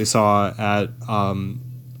I actually saw at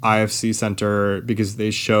IFC Center because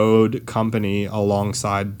they showed Company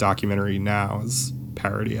alongside Documentary Now's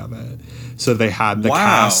parody of it. So they had the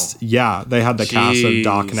cast. Yeah, they had the cast of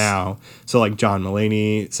Doc Now. So like John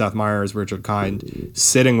Mulaney, Seth Meyers, Richard Kind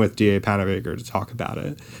sitting with D.A. Panabaker to talk about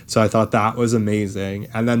it. So I thought that was amazing.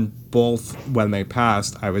 And then both, when they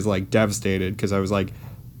passed, I was like devastated because I was like,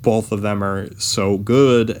 both of them are so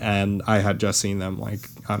good. And I had just seen them like,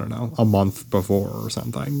 I don't know, a month before or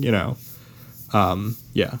something, you know.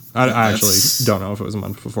 Yeah, I actually don't know if it was a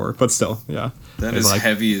month before, but still, yeah. That is like,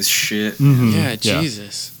 heavy as shit. Mm-hmm. Yeah,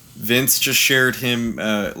 Jesus. Vince just shared him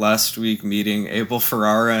last week meeting Abel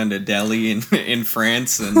Ferrara and Adele in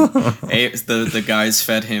France, and the guys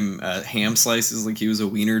fed him ham slices like he was a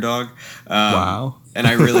wiener dog. Wow. And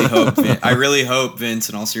I really hope, Vince,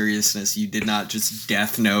 in all seriousness, you did not just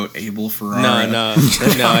death note Abel Ferrara. No,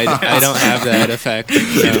 I don't have that effect. No.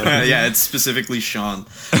 Yeah, it's specifically Sean.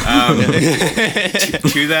 To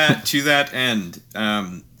that end,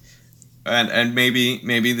 and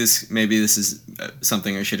maybe this is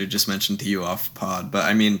something I should have just mentioned to you off pod. But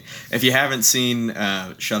I mean, if you haven't seen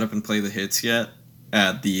 "Shut Up and Play the Hits" yet,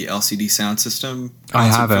 the LCD Sound System, I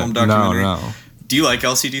haven't. No. Do you like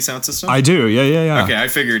LCD Sound System? I do. Yeah. Okay, I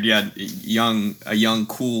figured, a young,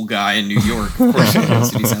 cool guy in New York, of course,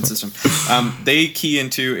 LCD Sound System. They key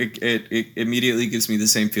into it immediately gives me the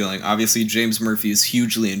same feeling. Obviously, James Murphy is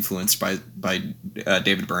hugely influenced by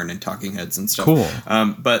David Byrne and Talking Heads and stuff. Cool.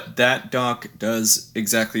 But that doc does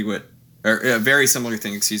exactly or a very similar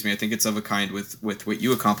thing, excuse me. I think it's of a kind with what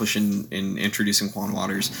you accomplish in introducing Juan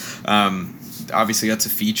Waters. Obviously, that's a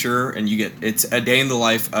feature, and it's a day in the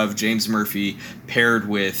life of James Murphy paired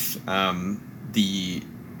with the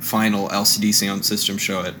final LCD Sound System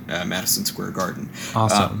show at Madison Square Garden.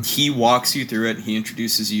 Awesome. He walks you through it. He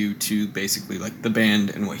introduces you to basically like the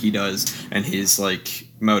band and what he does and his like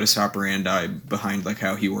modus operandi behind like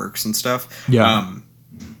how he works and stuff. Yeah.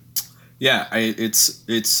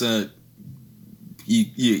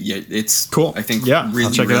 It's cool. I think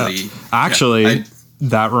really. Actually,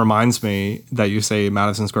 that reminds me that you say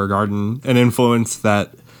Madison Square Garden, an influence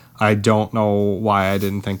that I don't know why I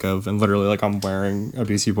didn't think of, and literally like I'm wearing a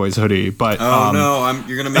Beastie Boys hoodie, but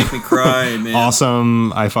you're gonna make me cry, man.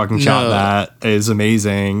 Awesome. I fucking shot that. Is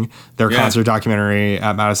amazing. Their concert documentary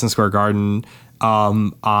at Madison Square Garden.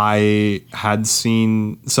 I had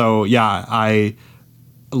seen I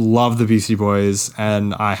love the Beastie Boys,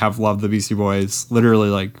 and I have loved the Beastie Boys literally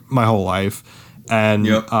like my whole life. And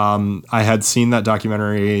I had seen that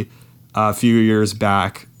documentary a few years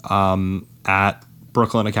back at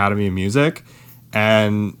Brooklyn Academy of Music.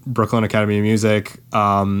 And Brooklyn Academy of Music,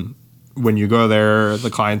 when you go there, the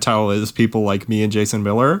clientele is people like me and Jason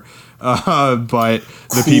Miller. But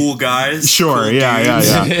the cool guys. Sure, cool yeah.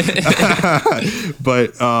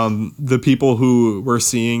 But the people who were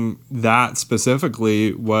seeing that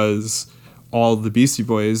specifically was all the Beastie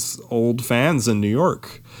Boys old fans in New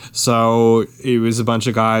York. So it was a bunch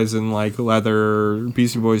of guys in like leather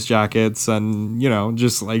Beastie Boys jackets and,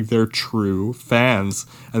 just like they're true fans.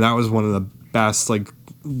 And that was one of the best, like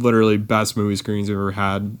literally best movie screens I've ever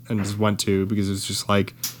had and just went to because it was just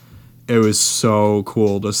like, it was so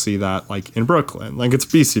cool to see that like in Brooklyn. Like it's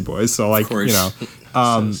Beastie Boys. So like, so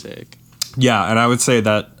sick. Yeah. And I would say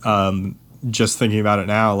that just thinking about it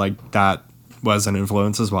now, like that was an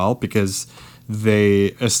influence as well because they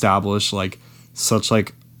established like such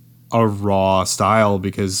like a raw style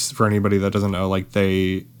because for anybody that doesn't know, like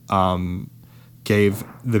they gave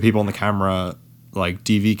the people in the camera like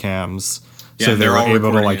DV cams so they were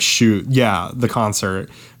able to like shoot the concert.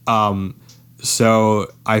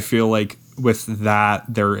 So I feel like with that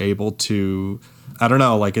they're able to, I don't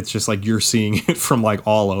know, like it's just like you're seeing it from like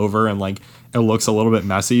all over and like it looks a little bit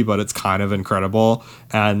messy, but it's kind of incredible.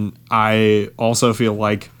 And I also feel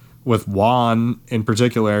like with Juan in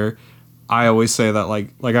particular, I always say that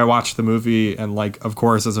like I watched the movie and like, of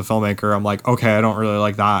course, as a filmmaker, I'm like, okay, I don't really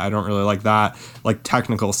like that. I don't really like that. Like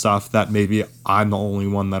technical stuff that maybe I'm the only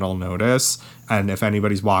one that'll notice. And if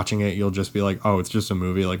anybody's watching it, you'll just be like, oh, it's just a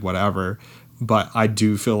movie, like whatever. But I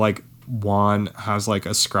do feel like Juan has like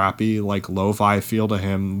a scrappy, like lo-fi feel to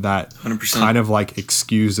him that 100%. Kind of like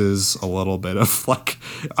excuses a little bit of like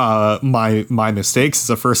my mistakes as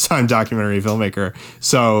a first-time documentary filmmaker.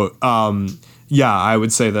 So I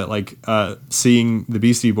would say that like seeing the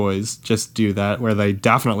Beastie Boys just do that, where they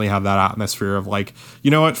definitely have that atmosphere of like,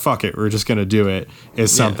 you know what, fuck it, we're just gonna do it,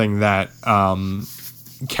 is something that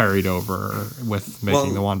carried over with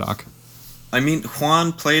making the Juan doc. I mean,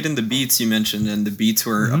 Juan played in the Beats you mentioned, and the Beats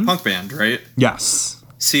were a punk band, right? Yes.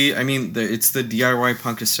 See, I mean, it's the DIY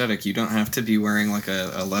punk aesthetic. You don't have to be wearing like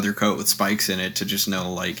a leather coat with spikes in it to just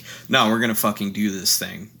know, like, no, we're gonna fucking do this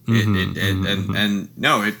thing. And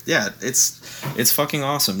no, it's fucking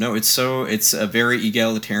awesome. No, it's a very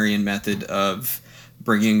egalitarian method of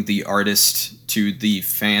bringing the artist to the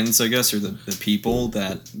fans, I guess, or the people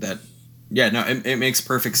that yeah, no, it makes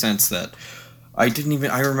perfect sense that. I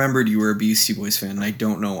remembered you were a Beastie Boys fan, and I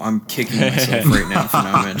don't know. I'm kicking myself right now for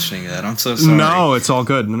not mentioning that. I'm so sorry. No, it's all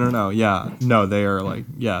good. No. Yeah. No, they are like,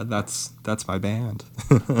 yeah, that's my band.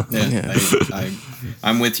 Yeah.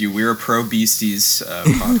 I'm with you. We're a pro Beasties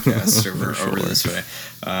podcast over this way.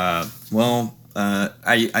 I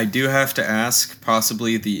do have to ask,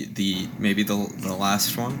 possibly maybe the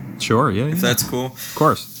last one. Sure, yeah. If that's cool. Of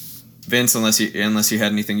course. Vince, unless you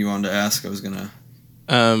had anything you wanted to ask, I was gonna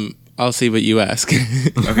I'll see what you ask.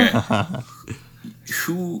 Okay.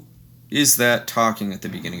 Who is that talking at the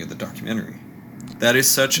beginning of the documentary? That is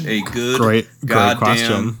such a great goddamn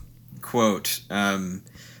question. Quote.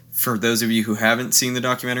 For those of you who haven't seen the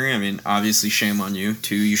documentary, I mean, obviously, shame on you.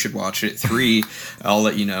 2, you should watch it. 3, I'll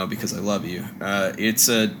let you know because I love you. It's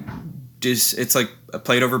like a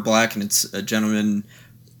plate over black, and it's a gentleman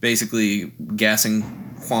basically gassing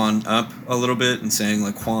Juan up a little bit and saying,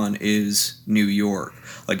 like, Juan is New York.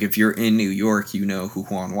 Like, if you're in New York, you know who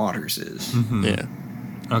Juan Waters is. Mm-hmm. Yeah.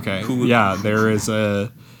 Okay.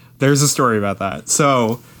 There's a story about that.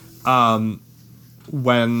 So,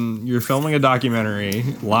 when you're filming a documentary,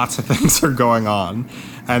 lots of things are going on.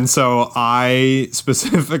 And so I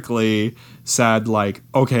specifically said, like,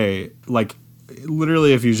 okay, like,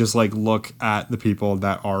 literally if you just, like, look at the people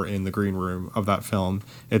that are in the green room of that film,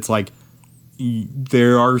 it's like, they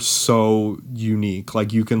are so unique.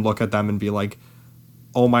 Like, you can look at them and be like,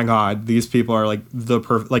 oh my god, these people are like the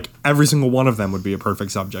perfect, like every single one of them would be a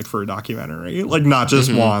perfect subject for a documentary. Like, not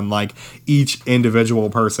just one, like each individual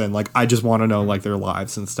person. Like, I just want to know like their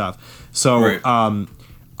lives and stuff. So, right.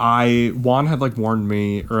 Juan had like warned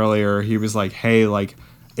me earlier. He was like, hey, like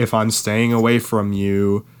if I'm staying away from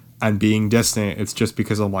you and being distant, it's just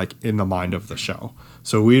because I'm like in the mind of the show.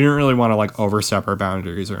 So we didn't really want to like overstep our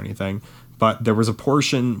boundaries or anything. But there was a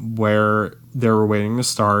portion where they were waiting to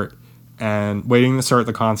start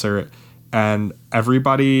the concert, and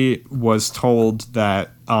everybody was told that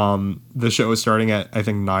the show was starting at, I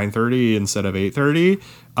think, 9:30 instead of 8:30,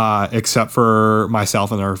 except for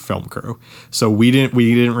myself and our film crew. So we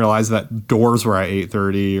didn't realize that doors were at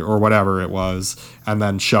 8:30 or whatever it was, and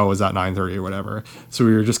then show was at 9:30 or whatever. So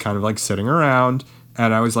we were just kind of like sitting around.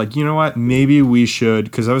 And I was like, you know what, maybe we should,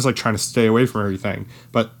 because I was like trying to stay away from everything,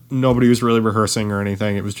 but nobody was really rehearsing or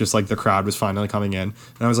anything. It was just like the crowd was finally coming in.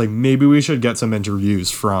 And I was like, maybe we should get some interviews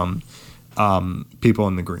from people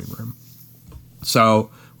in the green room. So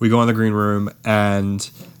we go in the green room, and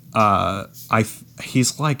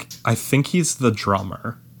he's like, I think he's the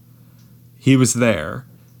drummer. He was there.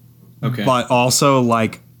 Okay. But also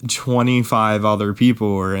like 25 other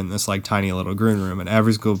people were in this like tiny little green room, and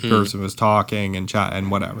every single person was talking and chatting and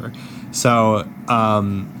whatever. So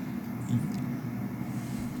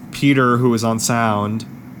Peter, who was on sound,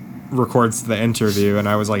 records the interview, and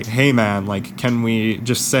I was like, hey man, like, can we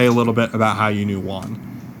just say a little bit about how you knew Juan?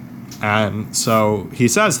 And so he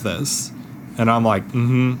says this, and I'm like,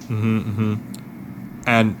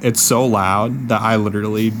 and it's so loud that I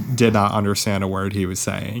literally did not understand a word he was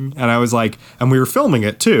saying. And I was like, and we were filming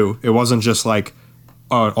it too. It wasn't just like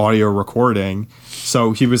an audio recording.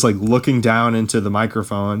 So he was like looking down into the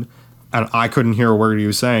microphone, and I couldn't hear a word he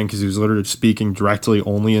was saying because he was literally speaking directly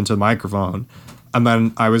only into the microphone. And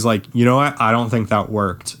then I was like, you know what? I don't think that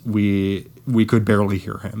worked. We could barely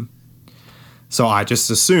hear him. So I just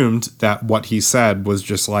assumed that what he said was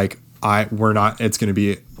just like, it's going to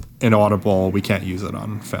be inaudible, we can't use it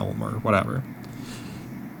on film or whatever.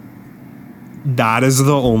 That is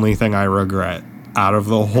the only thing I regret out of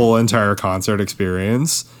the whole entire concert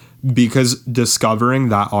experience, because discovering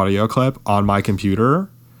that audio clip on my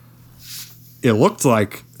computer, it looked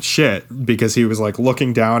like shit because he was like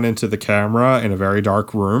looking down into the camera in a very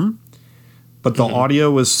dark room, but the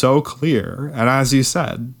audio was so clear. And as you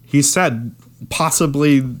said, he said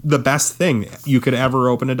possibly the best thing you could ever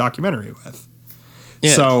open a documentary with.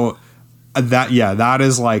 Yeah. So that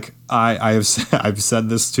is like, I've said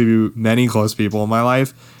this to many close people in my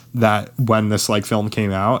life, that when this like film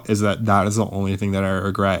came out, is that is the only thing that I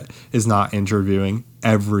regret, is not interviewing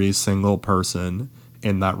every single person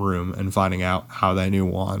in that room and finding out how they knew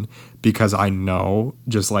Juan, because I know,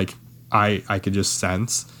 just like I could just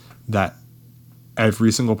sense that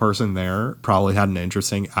every single person there probably had an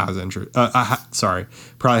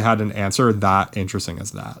probably had an answer that interesting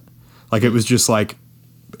as that. Like, it was just like,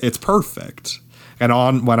 it's perfect.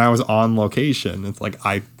 And when I was on location, it's like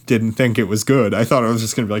I didn't think it was good. I thought it was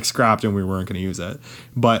just going to be like scrapped and we weren't going to use it.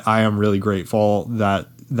 But I am really grateful that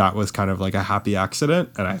that was kind of like a happy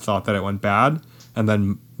accident, and I thought that it went bad. And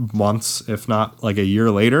then months, if not like a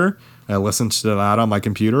year later, I listened to that on my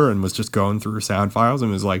computer and was just going through sound files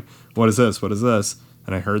and was like, what is this? What is this?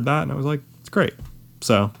 And I heard that and I was like, it's great.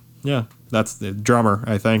 So yeah, that's the drummer,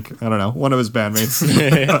 I think. I don't know. One of his bandmates.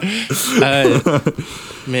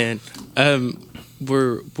 Man,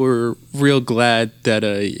 we're real glad that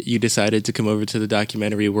you decided to come over to the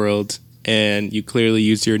documentary world, and you clearly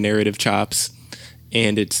used your narrative chops,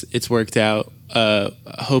 and it's worked out.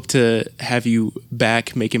 Hope to have you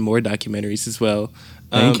back making more documentaries as well.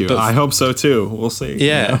 Thank you. I hope so too. We'll see.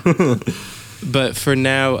 Yeah. But for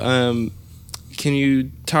now, can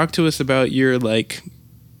you talk to us about your like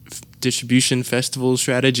distribution festival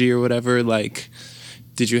strategy or whatever? Like,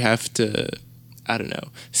 did you have to, I don't know,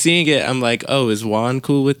 seeing it, I'm like, oh, is Juan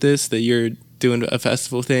cool with this, that you're doing a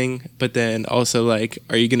festival thing? But then also like,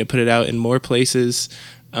 are you going to put it out in more places?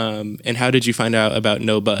 And how did you find out about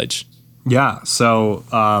No Budge? Yeah, so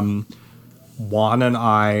Juan and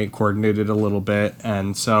I coordinated a little bit,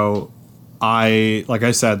 and so like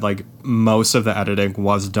I said, like most of the editing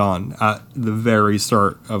was done at the very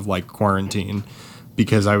start of like quarantine,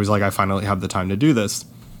 because I was like, I finally have the time to do this.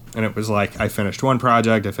 And it was like, I finished one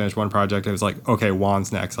project, I was like, okay,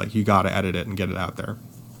 Juan's next, like you gotta edit it and get it out there.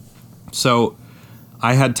 So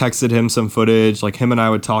I had texted him some footage, like him and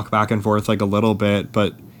I would talk back and forth like a little bit,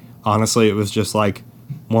 but honestly it was just like,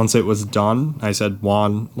 once it was done, I said,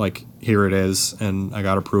 Juan, like, here it is. And I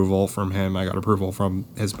got approval from him. I got approval from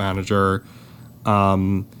his manager.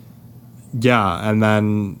 And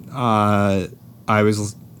then I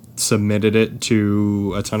submitted it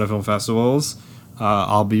to a ton of film festivals.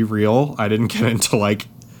 I'll be real. I didn't get into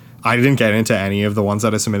any of the ones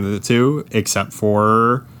that I submitted it to, except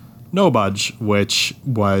for No Budge, which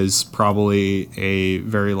was probably a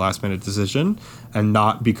very last minute decision, and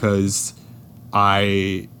not because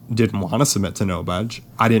I didn't want to submit to No Budge.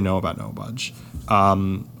 I didn't know about No Budge.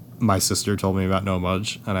 My sister told me about No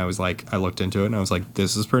Budge, and I looked into it, and I was like,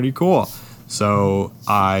 this is pretty cool. So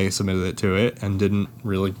I submitted it to it and didn't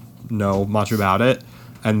really know much about it.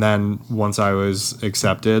 And then once I was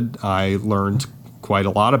accepted, I learned quite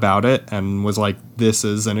a lot about it and was like, this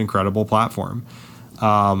is an incredible platform.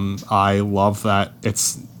 I love that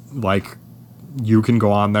it's like, you can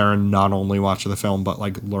go on there and not only watch the film, but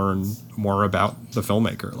like learn more about the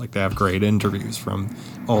filmmaker. Like they have great interviews from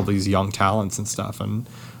all these young talents and stuff. And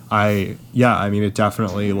it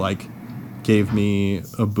definitely like gave me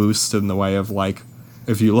a boost in the way of like,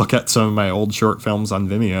 if you look at some of my old short films on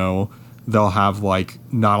Vimeo, they'll have like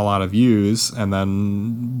not a lot of views. And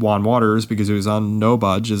then Juan Waters, because he was on No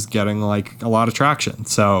Budge, is getting like a lot of traction.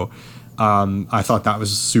 So I thought that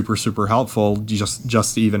was super, super helpful just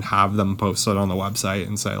to even have them posted on the website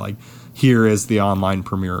and say, like, here is the online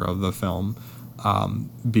premiere of the film,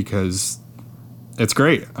 because it's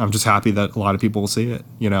great. I'm just happy that a lot of people will see it,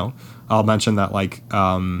 you know. I'll mention that, like,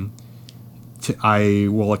 I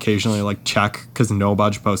will occasionally, like, check, because No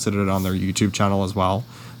Budge posted it on their YouTube channel as well.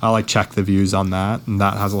 I'll, like, check the views on that, and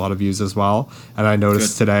that has a lot of views as well. And I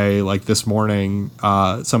noticed today, like, this morning,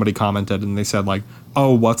 somebody commented, and they said, like,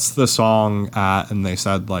 oh, what's the song at? And they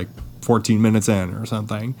said like 14 minutes in or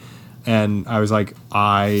something. And I was like,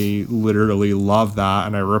 I literally love that.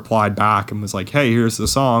 And I replied back and was like, hey, here's the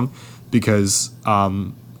song, because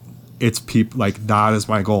it's people like, that is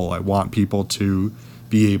my goal. I want people to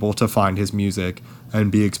be able to find his music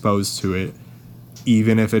and be exposed to it,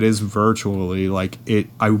 even if it is virtually. Like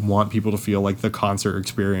I want people to feel like the concert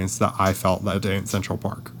experience that I felt that day in Central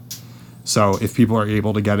Park. So if people are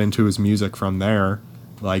able to get into his music from there,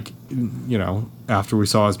 like, you know, after we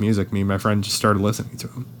saw his music, me and my friend just started listening to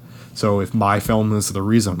him. So if my film is the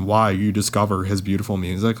reason why you discover his beautiful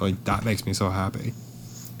music, like, that makes me so happy.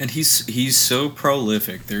 And he's so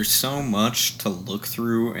prolific. There's so much to look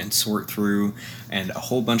through and sort through, and a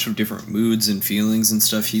whole bunch of different moods and feelings and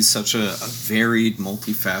stuff. He's such a varied,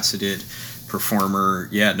 multifaceted performer.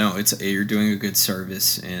 Yeah, no, you're doing a good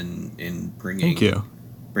service in bringing. Thank you.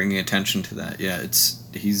 Bringing attention to that. Yeah,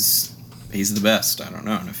 he's the best. I don't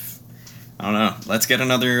know. Let's get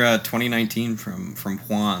another 2019 from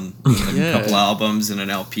Juan with a couple albums and an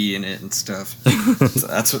LP in it and stuff.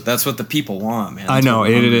 So that's what the people want, man. I know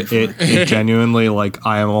it genuinely, like,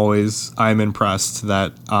 I'm impressed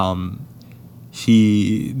that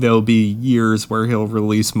there'll be years where he'll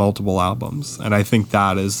release multiple albums, and I think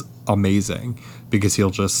that is amazing, because he'll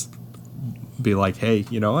just be like, hey,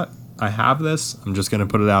 you know what? I have this, I'm just going to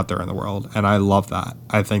put it out there in the world. And I love that.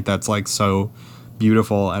 I think that's like so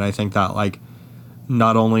beautiful. And I think that, like,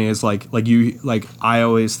 not only is like you like I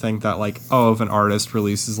always think that like, oh, if an artist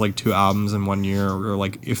releases like 2 albums in 1 year or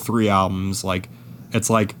like if 3 albums, like it's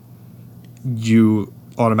like you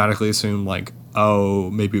automatically assume like, oh,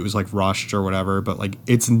 maybe it was like rushed or whatever, but like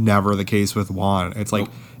it's never the case with Juan. It's like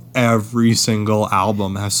every single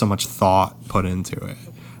album has so much thought put into it,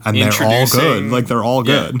 and they're all good. Like they're all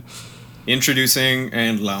good. Introducing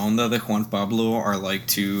and La Onda de Juan Pablo are like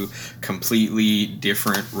 2 completely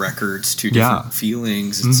different records, 2 different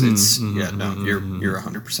feelings. It's you're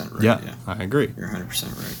 100% right. Yeah, I agree. You're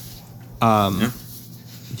 100% right.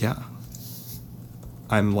 Yeah.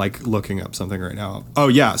 I'm like looking up something right now. Oh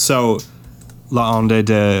yeah, so La Onda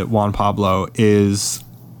de Juan Pablo is,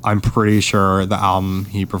 I'm pretty sure, the album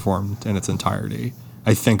he performed in its entirety.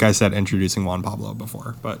 I think I said Introducing Juan Pablo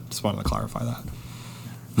before, but just wanted to clarify that.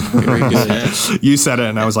 Very good. You said it,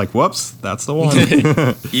 and I was like, whoops, that's the one.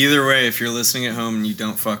 Either way, if you're listening at home and you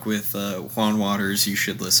don't fuck with Juan Waters, you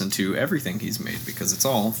should listen to everything he's made because it's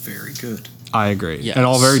all very good. I agree. Yes. And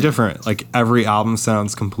all very different. Like, every album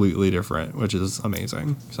sounds completely different, which is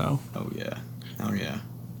amazing. So. Oh, yeah. Oh, yeah.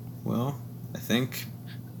 Well, I think,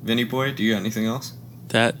 Vinny Boy, do you got anything else?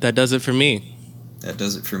 That does it for me. That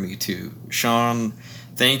does it for me, too. Sean,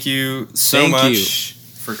 thank you so much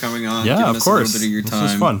for coming on, yeah, giving of us course. a little bit of your time.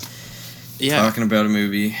 This was fun. Yeah. Talking about a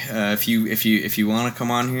movie. If you want to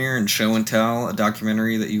come on here and show and tell a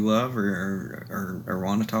documentary that you love or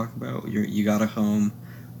want to talk about, you got a home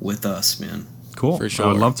with us, man. Cool. For sure. I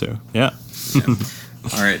would love to. Yeah.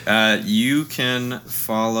 All right. You can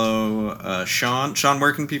follow Sean. Sean,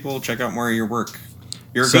 where can people check out more of your work?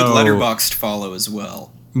 You're a good Letterboxd follow as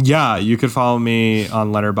well. Yeah, you could follow me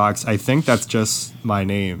on Letterboxd. I think that's just my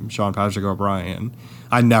name, Sean Patrick O'Brien.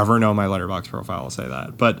 I never know my Letterboxd profile, I'll say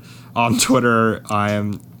that. But on Twitter, I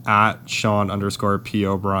am at Sean_P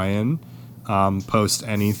O'Brien. Post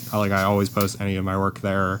any, like I always post any of my work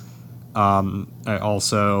there. I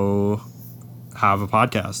also have a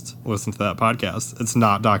podcast. Listen to that podcast. It's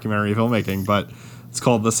not documentary filmmaking, but it's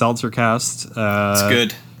called The Seltzer Cast. It's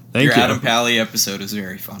good. Thank Your you. Adam Pally episode is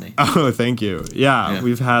very funny. Oh, thank you. Yeah,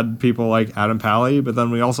 we've had people like Adam Pally, but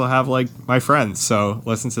then we also have like my friends. So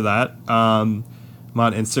listen to that. I'm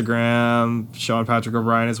on Instagram, Sean Patrick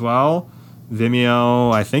O'Brien as well.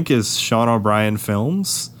 Vimeo, I think, is Sean O'Brien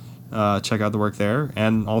Films. Check out the work there.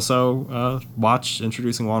 And also watch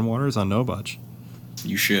Introducing Juan Waters on No Budge.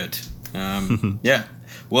 You should. Yeah.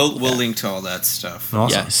 We'll link to all that stuff.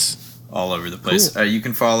 Awesome. Yes. All over the place. Cool. You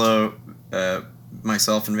can follow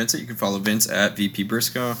myself and Vincent. You can follow Vince at VP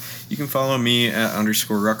Briscoe. You can follow me at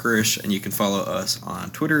 _Ruckerish, and you can follow us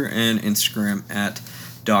on Twitter and Instagram at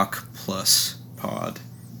DocPlusPod.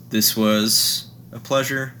 This was a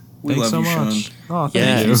pleasure. We Thanks love so you, much. Sean. Oh,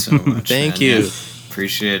 Yeah. thank you. So much. Thank man. you. Yeah.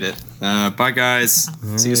 Appreciate it. Bye, guys.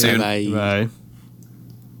 See you soon. Bye. Bye.